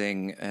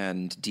amazing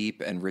and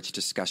deep and rich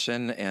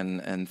discussion,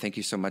 and thank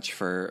you so much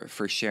for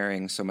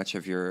sharing so much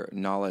of your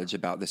knowledge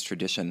about this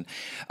tradition.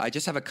 I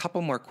just have a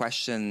couple more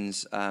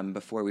questions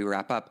before we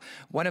wrap up.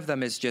 One of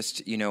them is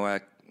just,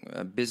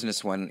 a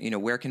business one.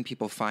 Where can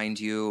people find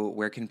you?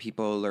 Where can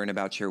people learn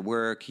about your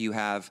work?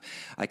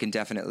 I can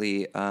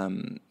definitely,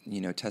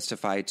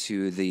 testify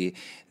to the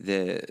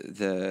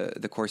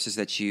courses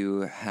that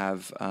you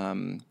have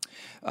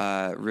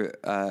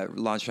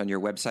launched on your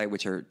website,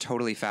 which are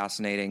totally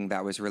fascinating.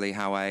 That was really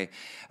how I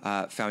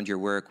found your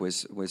work,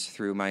 was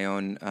through my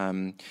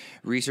own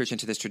research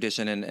into this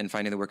tradition and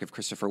finding the work of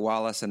Christopher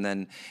Wallace, and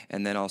then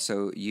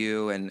also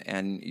you,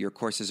 and your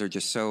courses are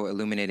just so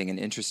illuminating and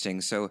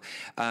interesting. So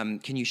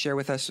can you share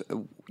with us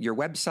your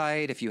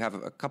website, if you have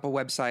a couple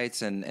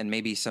websites, and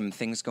maybe some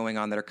things going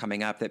on that are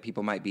coming up that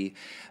people might be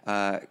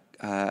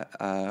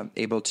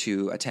able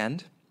to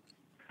attend?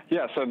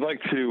 Yes, I'd like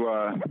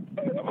to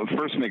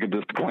first make a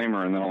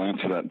disclaimer, and then I'll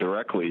answer that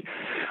directly.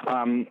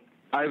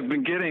 I've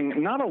been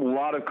getting not a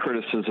lot of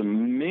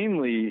criticism,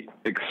 mainly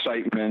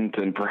excitement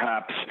and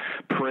perhaps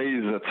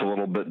praise that's a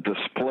little bit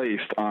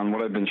displaced on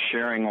what I've been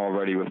sharing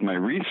already with my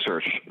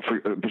research,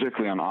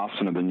 particularly on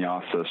asana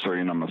vinyasa,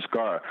 Surya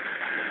Namaskara.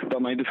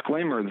 But my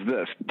disclaimer is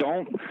this: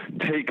 don't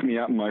take me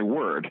at my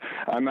word.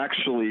 I'm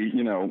actually,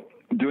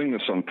 doing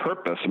this on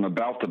purpose. I'm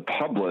about to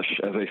publish,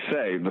 as I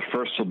say, the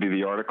first will be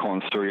the article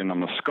on Surya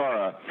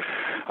Namaskara,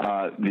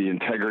 the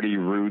integrity,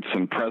 roots,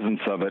 and presence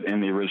of it in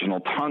the original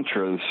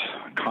Tantras,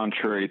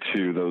 contrary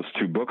to those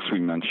two books we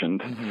mentioned.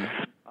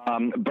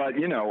 Mm-hmm. But,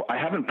 I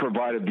haven't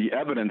provided the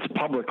evidence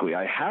publicly.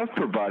 I have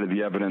provided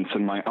the evidence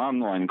in my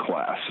online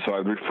class. So I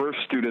refer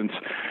students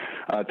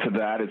to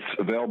that. It's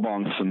available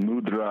on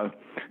Samudra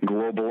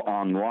Global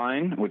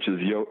Online, which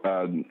is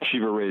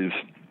Shiva Ray's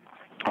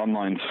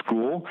online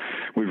school.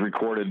 We've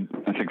recorded,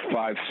 I think,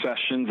 5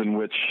 sessions in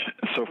which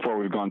so far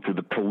we've gone through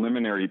the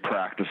preliminary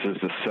practices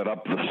to set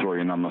up the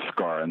Surya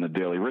Namaskar and the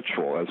daily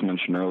ritual, as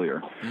mentioned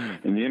earlier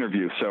in the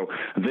interview. So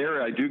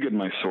there I do give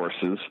my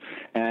sources.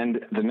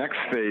 And the next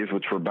phase,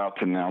 which we're about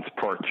to announce,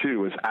 part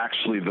 2, is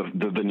actually the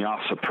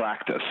vinyasa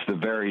practice, the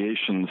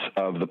variations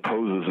of the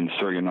poses in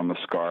Surya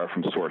Namaskar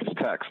from source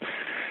text.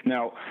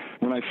 Now,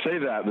 when I say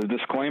that, the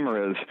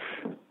disclaimer is,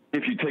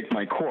 if you take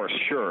my course,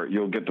 sure,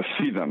 you'll get to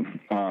see them.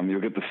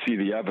 You'll get to see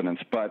the evidence.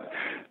 But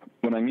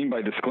what I mean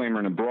by disclaimer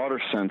in a broader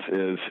sense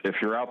is, if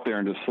you're out there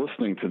and just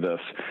listening to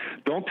this,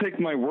 don't take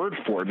my word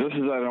for it. I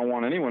don't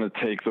want anyone to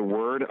take the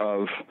word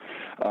of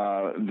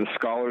the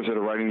scholars that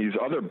are writing these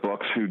other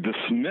books who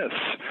dismiss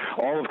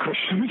all of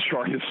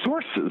Krishnamacharya's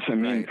sources.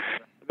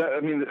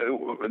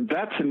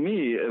 That to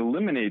me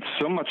eliminates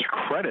so much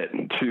credit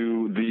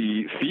to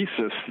the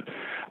thesis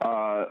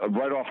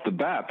right off the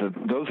bat that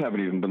those haven't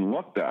even been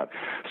looked at.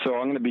 So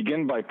I'm going to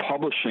begin by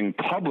publishing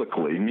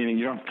publicly, meaning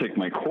you don't have to take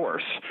my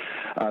course,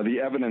 the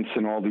evidence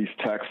in all these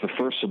texts. The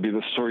first will be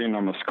the Surya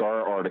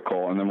Namaskar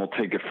article, and then we'll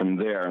take it from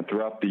there. And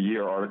throughout the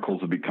year,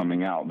 articles will be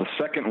coming out. The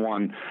second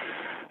one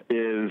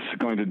is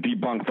going to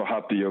debunk the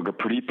Hatha Yoga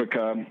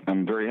Pradipika.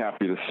 I'm very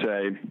happy to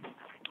say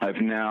I've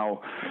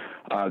now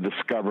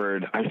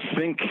discovered, I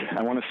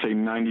want to say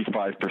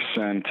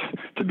 95%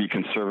 to be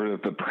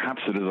conservative, but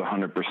perhaps it is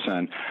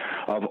 100%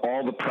 of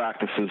all the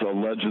practices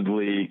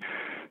allegedly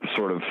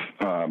sort of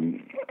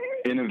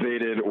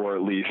innovated, or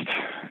at least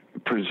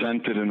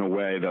presented in a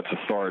way that's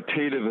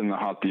authoritative in the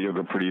Hatha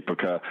Yoga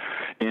Pradipika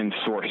in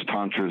source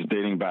tantras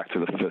dating back to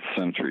the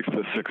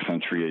 6th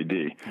century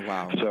AD.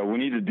 Wow. So we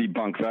need to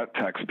debunk that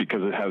text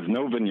because it has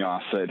no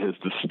vinyasa. It has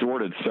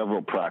distorted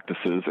several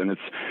practices, and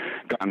it's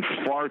gotten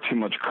far too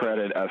much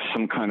credit as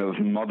some kind of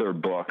mother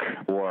book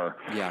or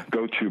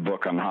go-to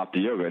book on Hatha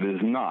Yoga. It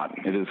is not.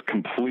 It is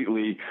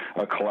completely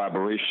a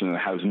collaboration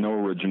that has no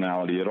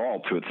originality at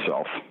all to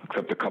itself,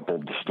 except a couple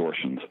of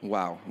distortions.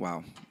 Wow.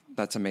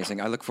 That's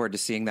amazing. I look forward to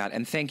seeing that.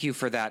 And thank you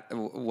for that.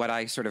 What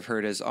I sort of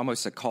heard is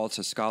almost a call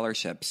to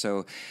scholarship.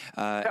 So,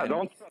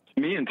 don't trust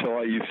me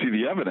until you see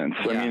the evidence.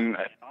 Yeah. I mean,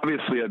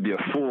 obviously I'd be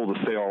a fool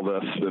to say all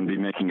this and be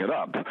making it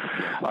up.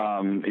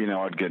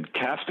 I'd get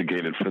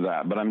castigated for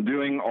that. But I'm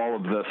doing all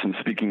of this and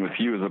speaking with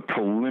you as a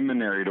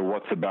preliminary to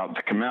what's about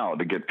to come out,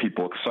 to get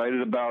people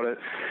excited about it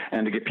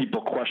and to get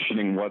people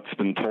questioning what's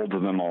been told to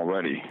them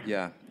already.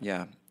 Yeah.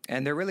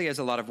 And there really is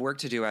a lot of work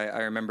to do.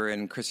 I remember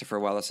in Christopher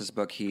Wallace's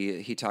book,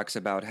 he talks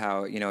about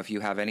how, if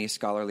you have any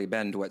scholarly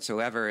bend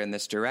whatsoever in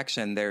this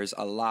direction, there's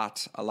a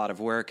lot of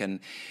work, and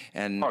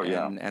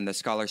the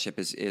scholarship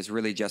is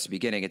really just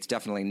beginning. It's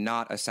definitely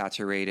not a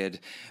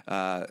saturated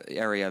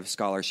area of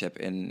scholarship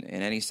in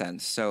any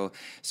sense. So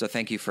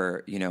thank you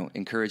for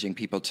encouraging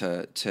people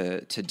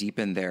to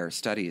deepen their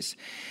studies.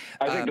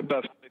 I think the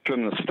best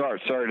from the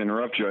start. Sorry to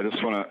interrupt you. I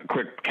just want a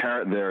quick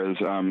carrot there. Is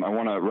I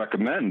want to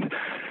recommend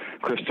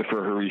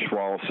Christopher Harish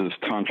Wallace's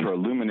Tantra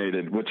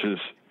Illuminated, which is,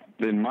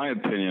 in my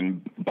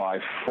opinion, by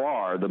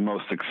far the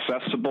most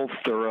accessible,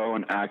 thorough,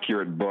 and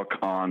accurate book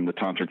on the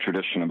Tantric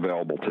tradition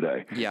available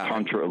today. Yeah.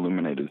 Tantra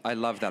Illuminated. I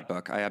love that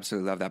book. I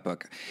absolutely love that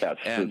book. Yes.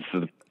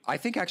 I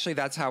think actually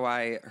that's how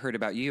I heard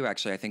about you,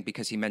 actually. I think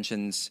because he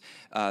mentions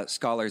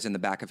scholars in the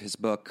back of his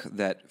book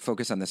that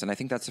focus on this. And I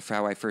think that's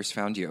how I first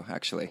found you,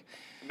 actually.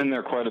 Been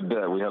there quite a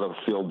bit. We had a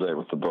field day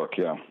with the book,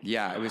 yeah.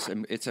 Yeah,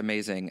 it's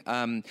amazing.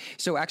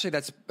 So actually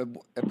that's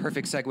a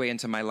perfect segue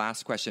into my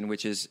last question,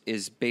 which is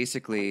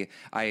basically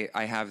I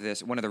have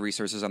this, one of the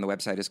resources on the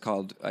website is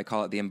called, I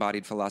call it the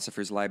Embodied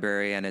Philosopher's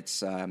Library, and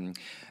it's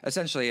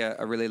essentially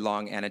a really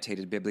long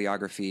annotated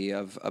bibliography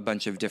of a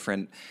bunch of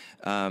different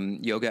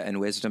yoga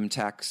and wisdom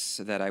texts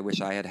that I wish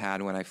I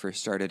had when I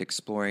first started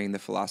exploring the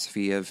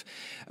philosophy of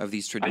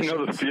these traditions. I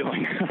know the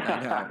feeling. I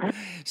know.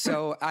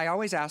 So I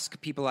always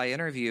ask people I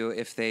interview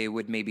if they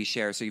would maybe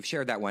share. So you've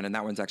shared that one, and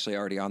that one's actually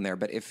already on there.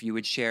 But if you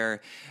would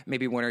share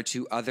maybe one or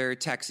two other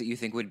texts that you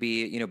think would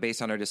be,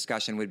 based on our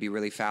discussion, would be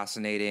really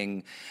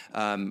fascinating.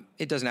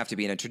 It doesn't have to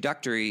be an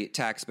introductory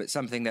text, but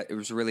something that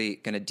was really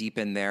going to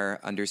deepen their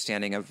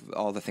understanding of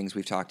all the things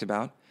we've talked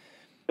about.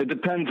 It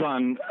depends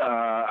on,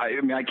 I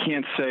mean, I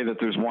can't say that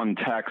there's one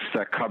text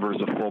that covers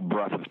a full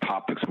breadth of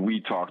topics we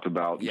talked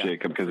about,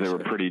 Jacob, because they were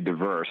pretty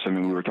diverse. I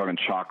mean, we were talking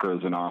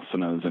chakras and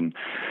asanas, and,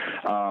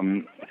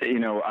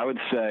 I would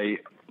say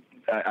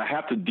I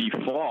have to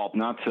default,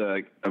 not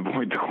to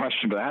avoid the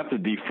question, but I have to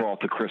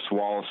default to Chris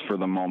Wallace for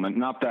the moment.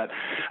 Not that,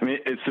 I mean,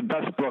 it's the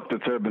best book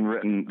that's ever been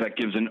written that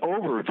gives an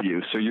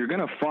overview. So you're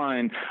going to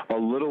find a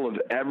little of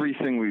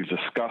everything we've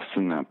discussed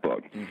in that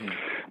book.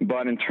 Mm-hmm.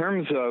 But in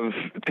terms of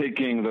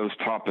taking those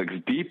topics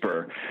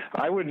deeper,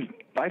 I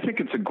think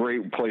it's a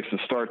great place to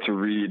start to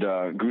read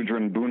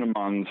Gudrun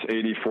Buneman's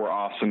 84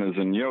 Asanas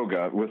in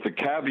Yoga, with the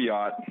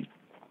caveat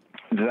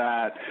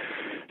that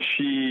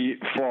she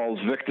falls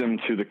victim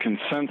to the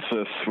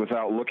consensus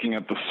without looking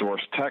at the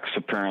source text,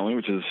 apparently,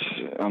 which is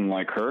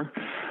unlike her,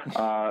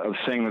 of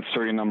saying that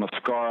Surya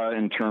Namaskara,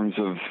 in terms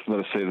of,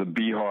 let us say, the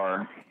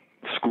Bihar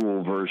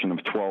school version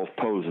of 12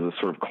 poses, a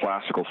sort of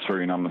classical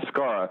Surya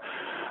Namaskara,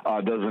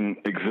 doesn't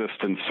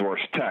exist in source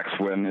text,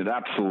 when it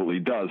absolutely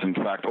does. In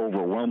fact,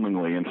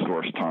 overwhelmingly in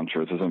source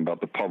tantras, as I'm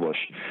about to publish.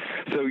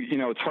 So,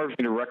 it's hard for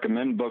me to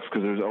recommend books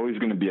because there's always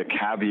going to be a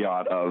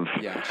caveat of,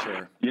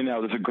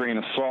 there's a grain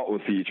of salt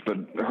with each, but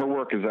her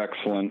work is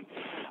excellent.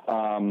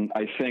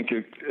 I think,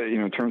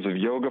 in terms of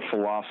yoga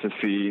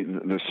philosophy,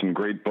 there's some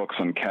great books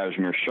on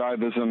Kashmir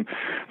Shaivism.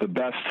 The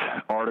best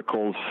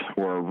articles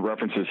or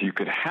references you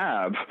could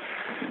have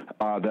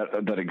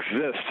that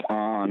exist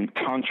on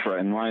Tantra,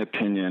 in my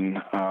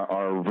opinion,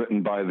 are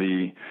written by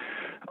the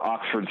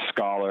Oxford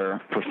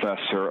scholar,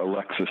 Professor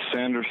Alexis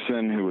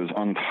Sanderson, who is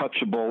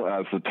untouchable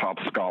as the top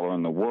scholar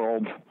in the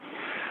world,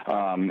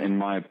 in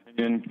my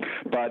opinion.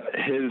 But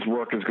his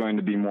work is going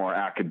to be more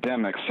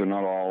academic, so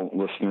not all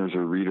listeners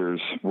or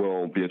readers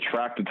will be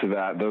attracted to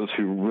that. Those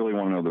who really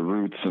want to know the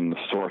roots and the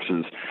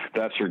sources,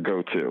 that's your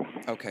go-to.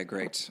 Okay,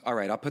 great. All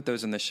right, I'll put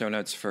those in the show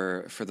notes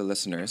for the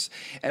listeners.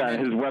 And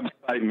his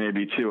website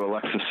maybe too,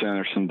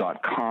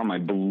 alexissanderson.com, I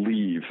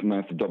believe. I'm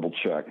going to have to double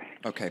check.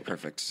 Okay,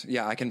 perfect.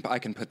 Yeah, I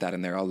can put that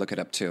in there. I'll look it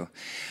up too.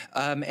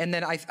 And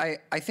then I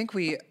think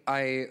we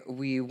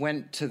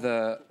went to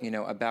the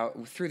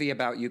through the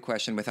About You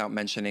question without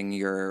mentioning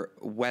your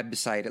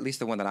website, at least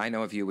the one that I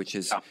know of you, which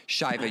is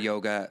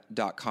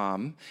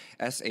shaivayoga.com.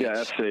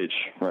 S-H,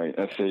 right,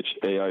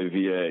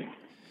 S-H-A-I-V-A.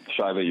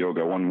 Shiva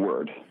Yoga, one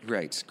word.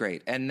 Great.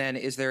 And then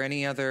is there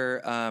any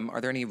other, are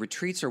there any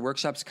retreats or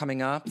workshops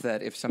coming up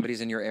that if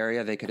somebody's in your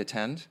area, they could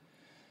attend?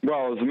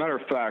 Well, as a matter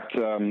of fact,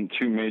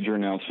 two major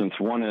announcements.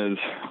 One is,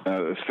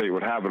 as fate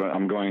would have it,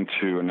 I'm going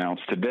to announce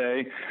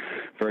today.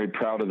 Very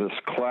proud of this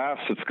class.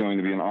 It's going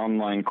to be an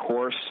online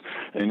course,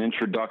 an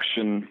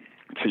introduction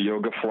to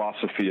yoga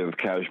philosophy of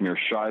Kashmir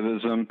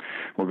Shaivism.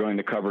 We're going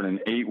to cover it in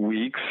 8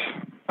 weeks.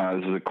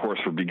 This is a course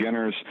for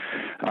beginners.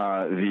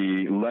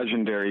 The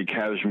legendary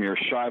Kashmir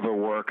Shaiva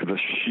work, the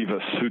Shiva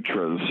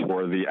Sutras,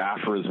 or the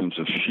aphorisms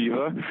of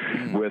Shiva,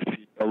 with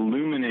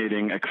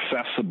illuminating,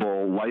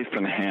 accessible,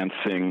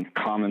 life-enhancing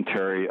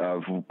commentary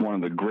of one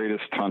of the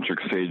greatest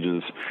tantric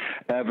sages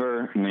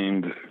ever,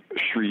 named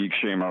Sri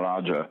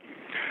Kshemaraja.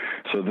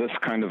 So this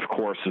kind of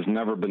course has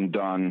never been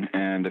done,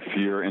 and if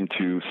you're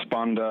into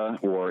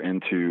Spanda or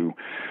into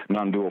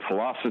non-dual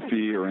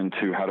philosophy or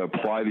into how to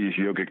apply these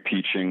yogic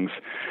teachings,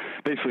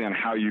 basically on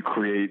how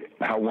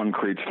one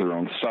creates their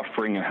own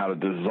suffering and how to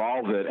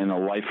dissolve it in a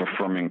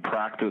life-affirming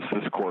practice,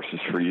 this course is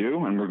for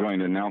you, and we're going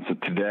to announce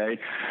it today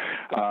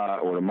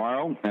or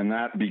tomorrow, and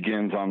that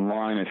begins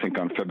online, I think,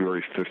 on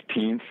February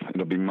 15th.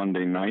 It'll be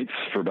Monday nights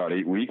for about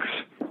 8 weeks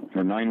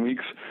or 9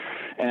 weeks,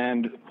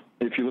 and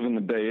if you live in the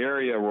Bay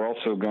Area, we're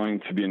also going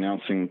to be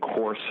announcing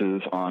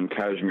courses on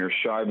Kashmir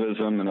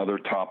Shaivism and other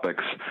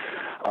topics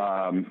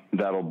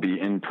that'll be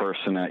in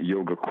person at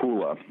Yoga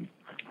Kula.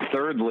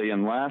 Thirdly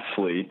and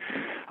lastly,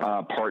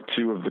 part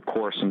 2 of the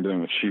course I'm doing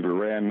with Shiva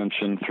Ray, I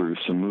mentioned, through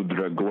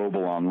Samudra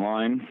Global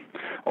Online,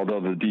 although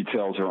the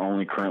details are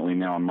only currently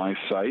now on my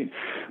site.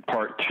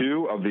 Part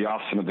 2 of the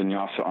Asana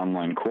Vinyasa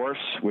online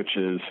course, which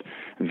is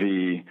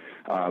the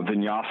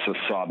Vinyasa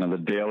Sadhana,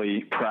 the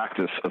daily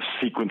practice of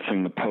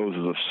sequencing the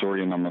poses of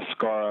Surya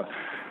Namaskara,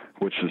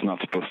 which is not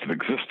supposed to have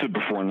existed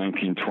before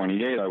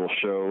 1928. I will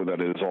show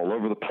that it is all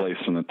over the place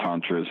in the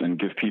Tantras and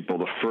give people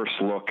the first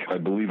look, I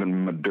believe,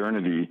 in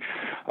modernity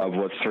of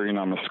what Surya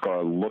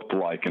Namaskara looked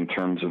like in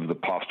terms of the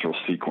postural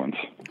sequence.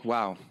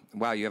 Wow,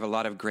 you have a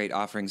lot of great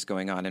offerings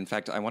going on. In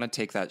fact, I want to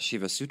take that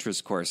Shiva Sutras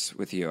course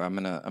with you. I'm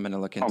gonna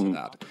look into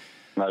that.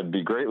 I'd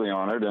be greatly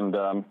honored, and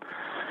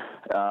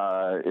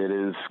it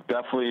is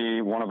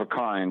definitely one of a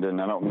kind, and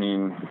I don't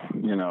mean,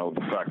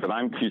 the fact that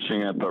I'm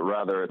teaching it, but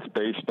rather it's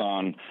based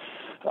on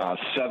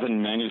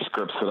 7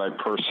 manuscripts that I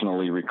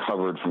personally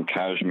recovered from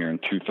Kashmir in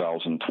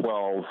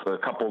 2012. A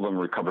couple of them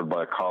recovered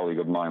by a colleague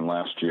of mine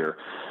last year.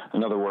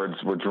 In other words,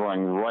 we're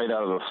drawing right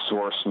out of the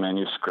source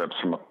manuscripts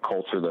from a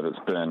culture that has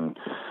been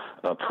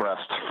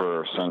oppressed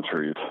for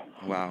centuries.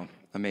 Wow.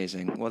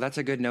 Amazing. Well, that's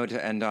a good note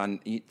to end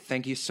on.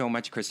 Thank you so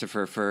much,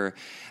 Christopher, for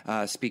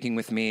speaking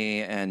with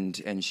me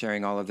and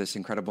sharing all of this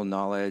incredible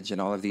knowledge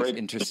and all of these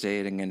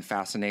interesting and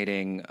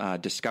fascinating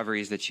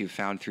discoveries that you've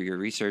found through your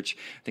research.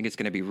 I think it's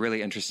going to be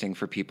really interesting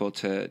for people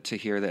to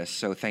hear this.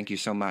 So thank you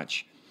so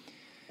much.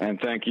 And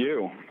thank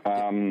you.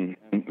 When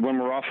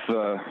we're off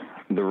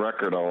the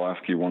record, I'll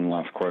ask you one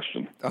last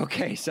question.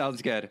 Okay,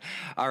 sounds good.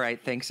 All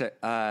right, thanks,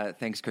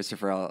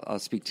 Christopher. I'll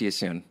speak to you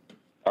soon.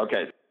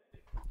 Okay.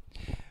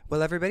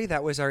 Well, everybody,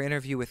 that was our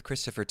interview with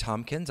Christopher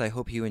Tompkins. I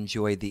hope you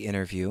enjoyed the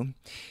interview.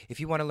 If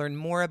you want to learn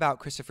more about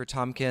Christopher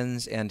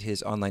Tompkins and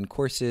his online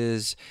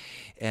courses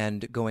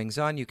and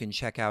goings-on, you can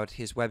check out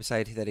his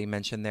website that he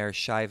mentioned there,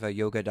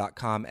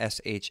 shaivayoga.com,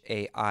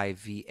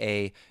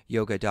 SHAIVA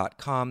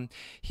yoga.com.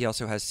 He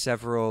also has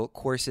several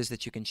courses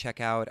that you can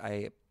check out.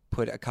 I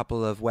put a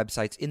couple of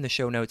websites in the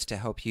show notes to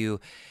help you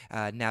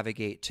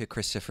navigate to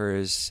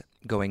Christopher's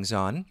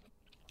goings-on.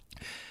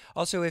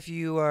 Also, if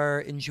you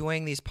are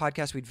enjoying these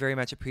podcasts, we'd very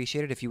much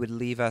appreciate it if you would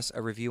leave us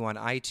a review on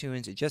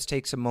iTunes. It just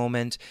takes a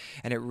moment,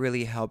 and it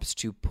really helps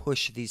to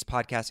push these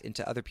podcasts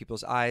into other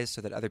people's eyes so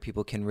that other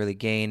people can really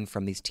gain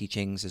from these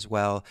teachings as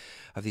well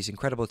of these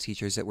incredible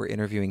teachers that we're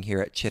interviewing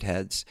here at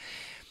Chitheads.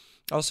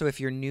 Also,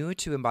 if you're new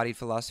to Embodied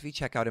Philosophy,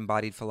 check out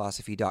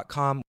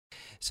embodiedphilosophy.com.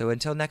 So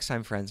until next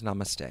time, friends,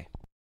 namaste.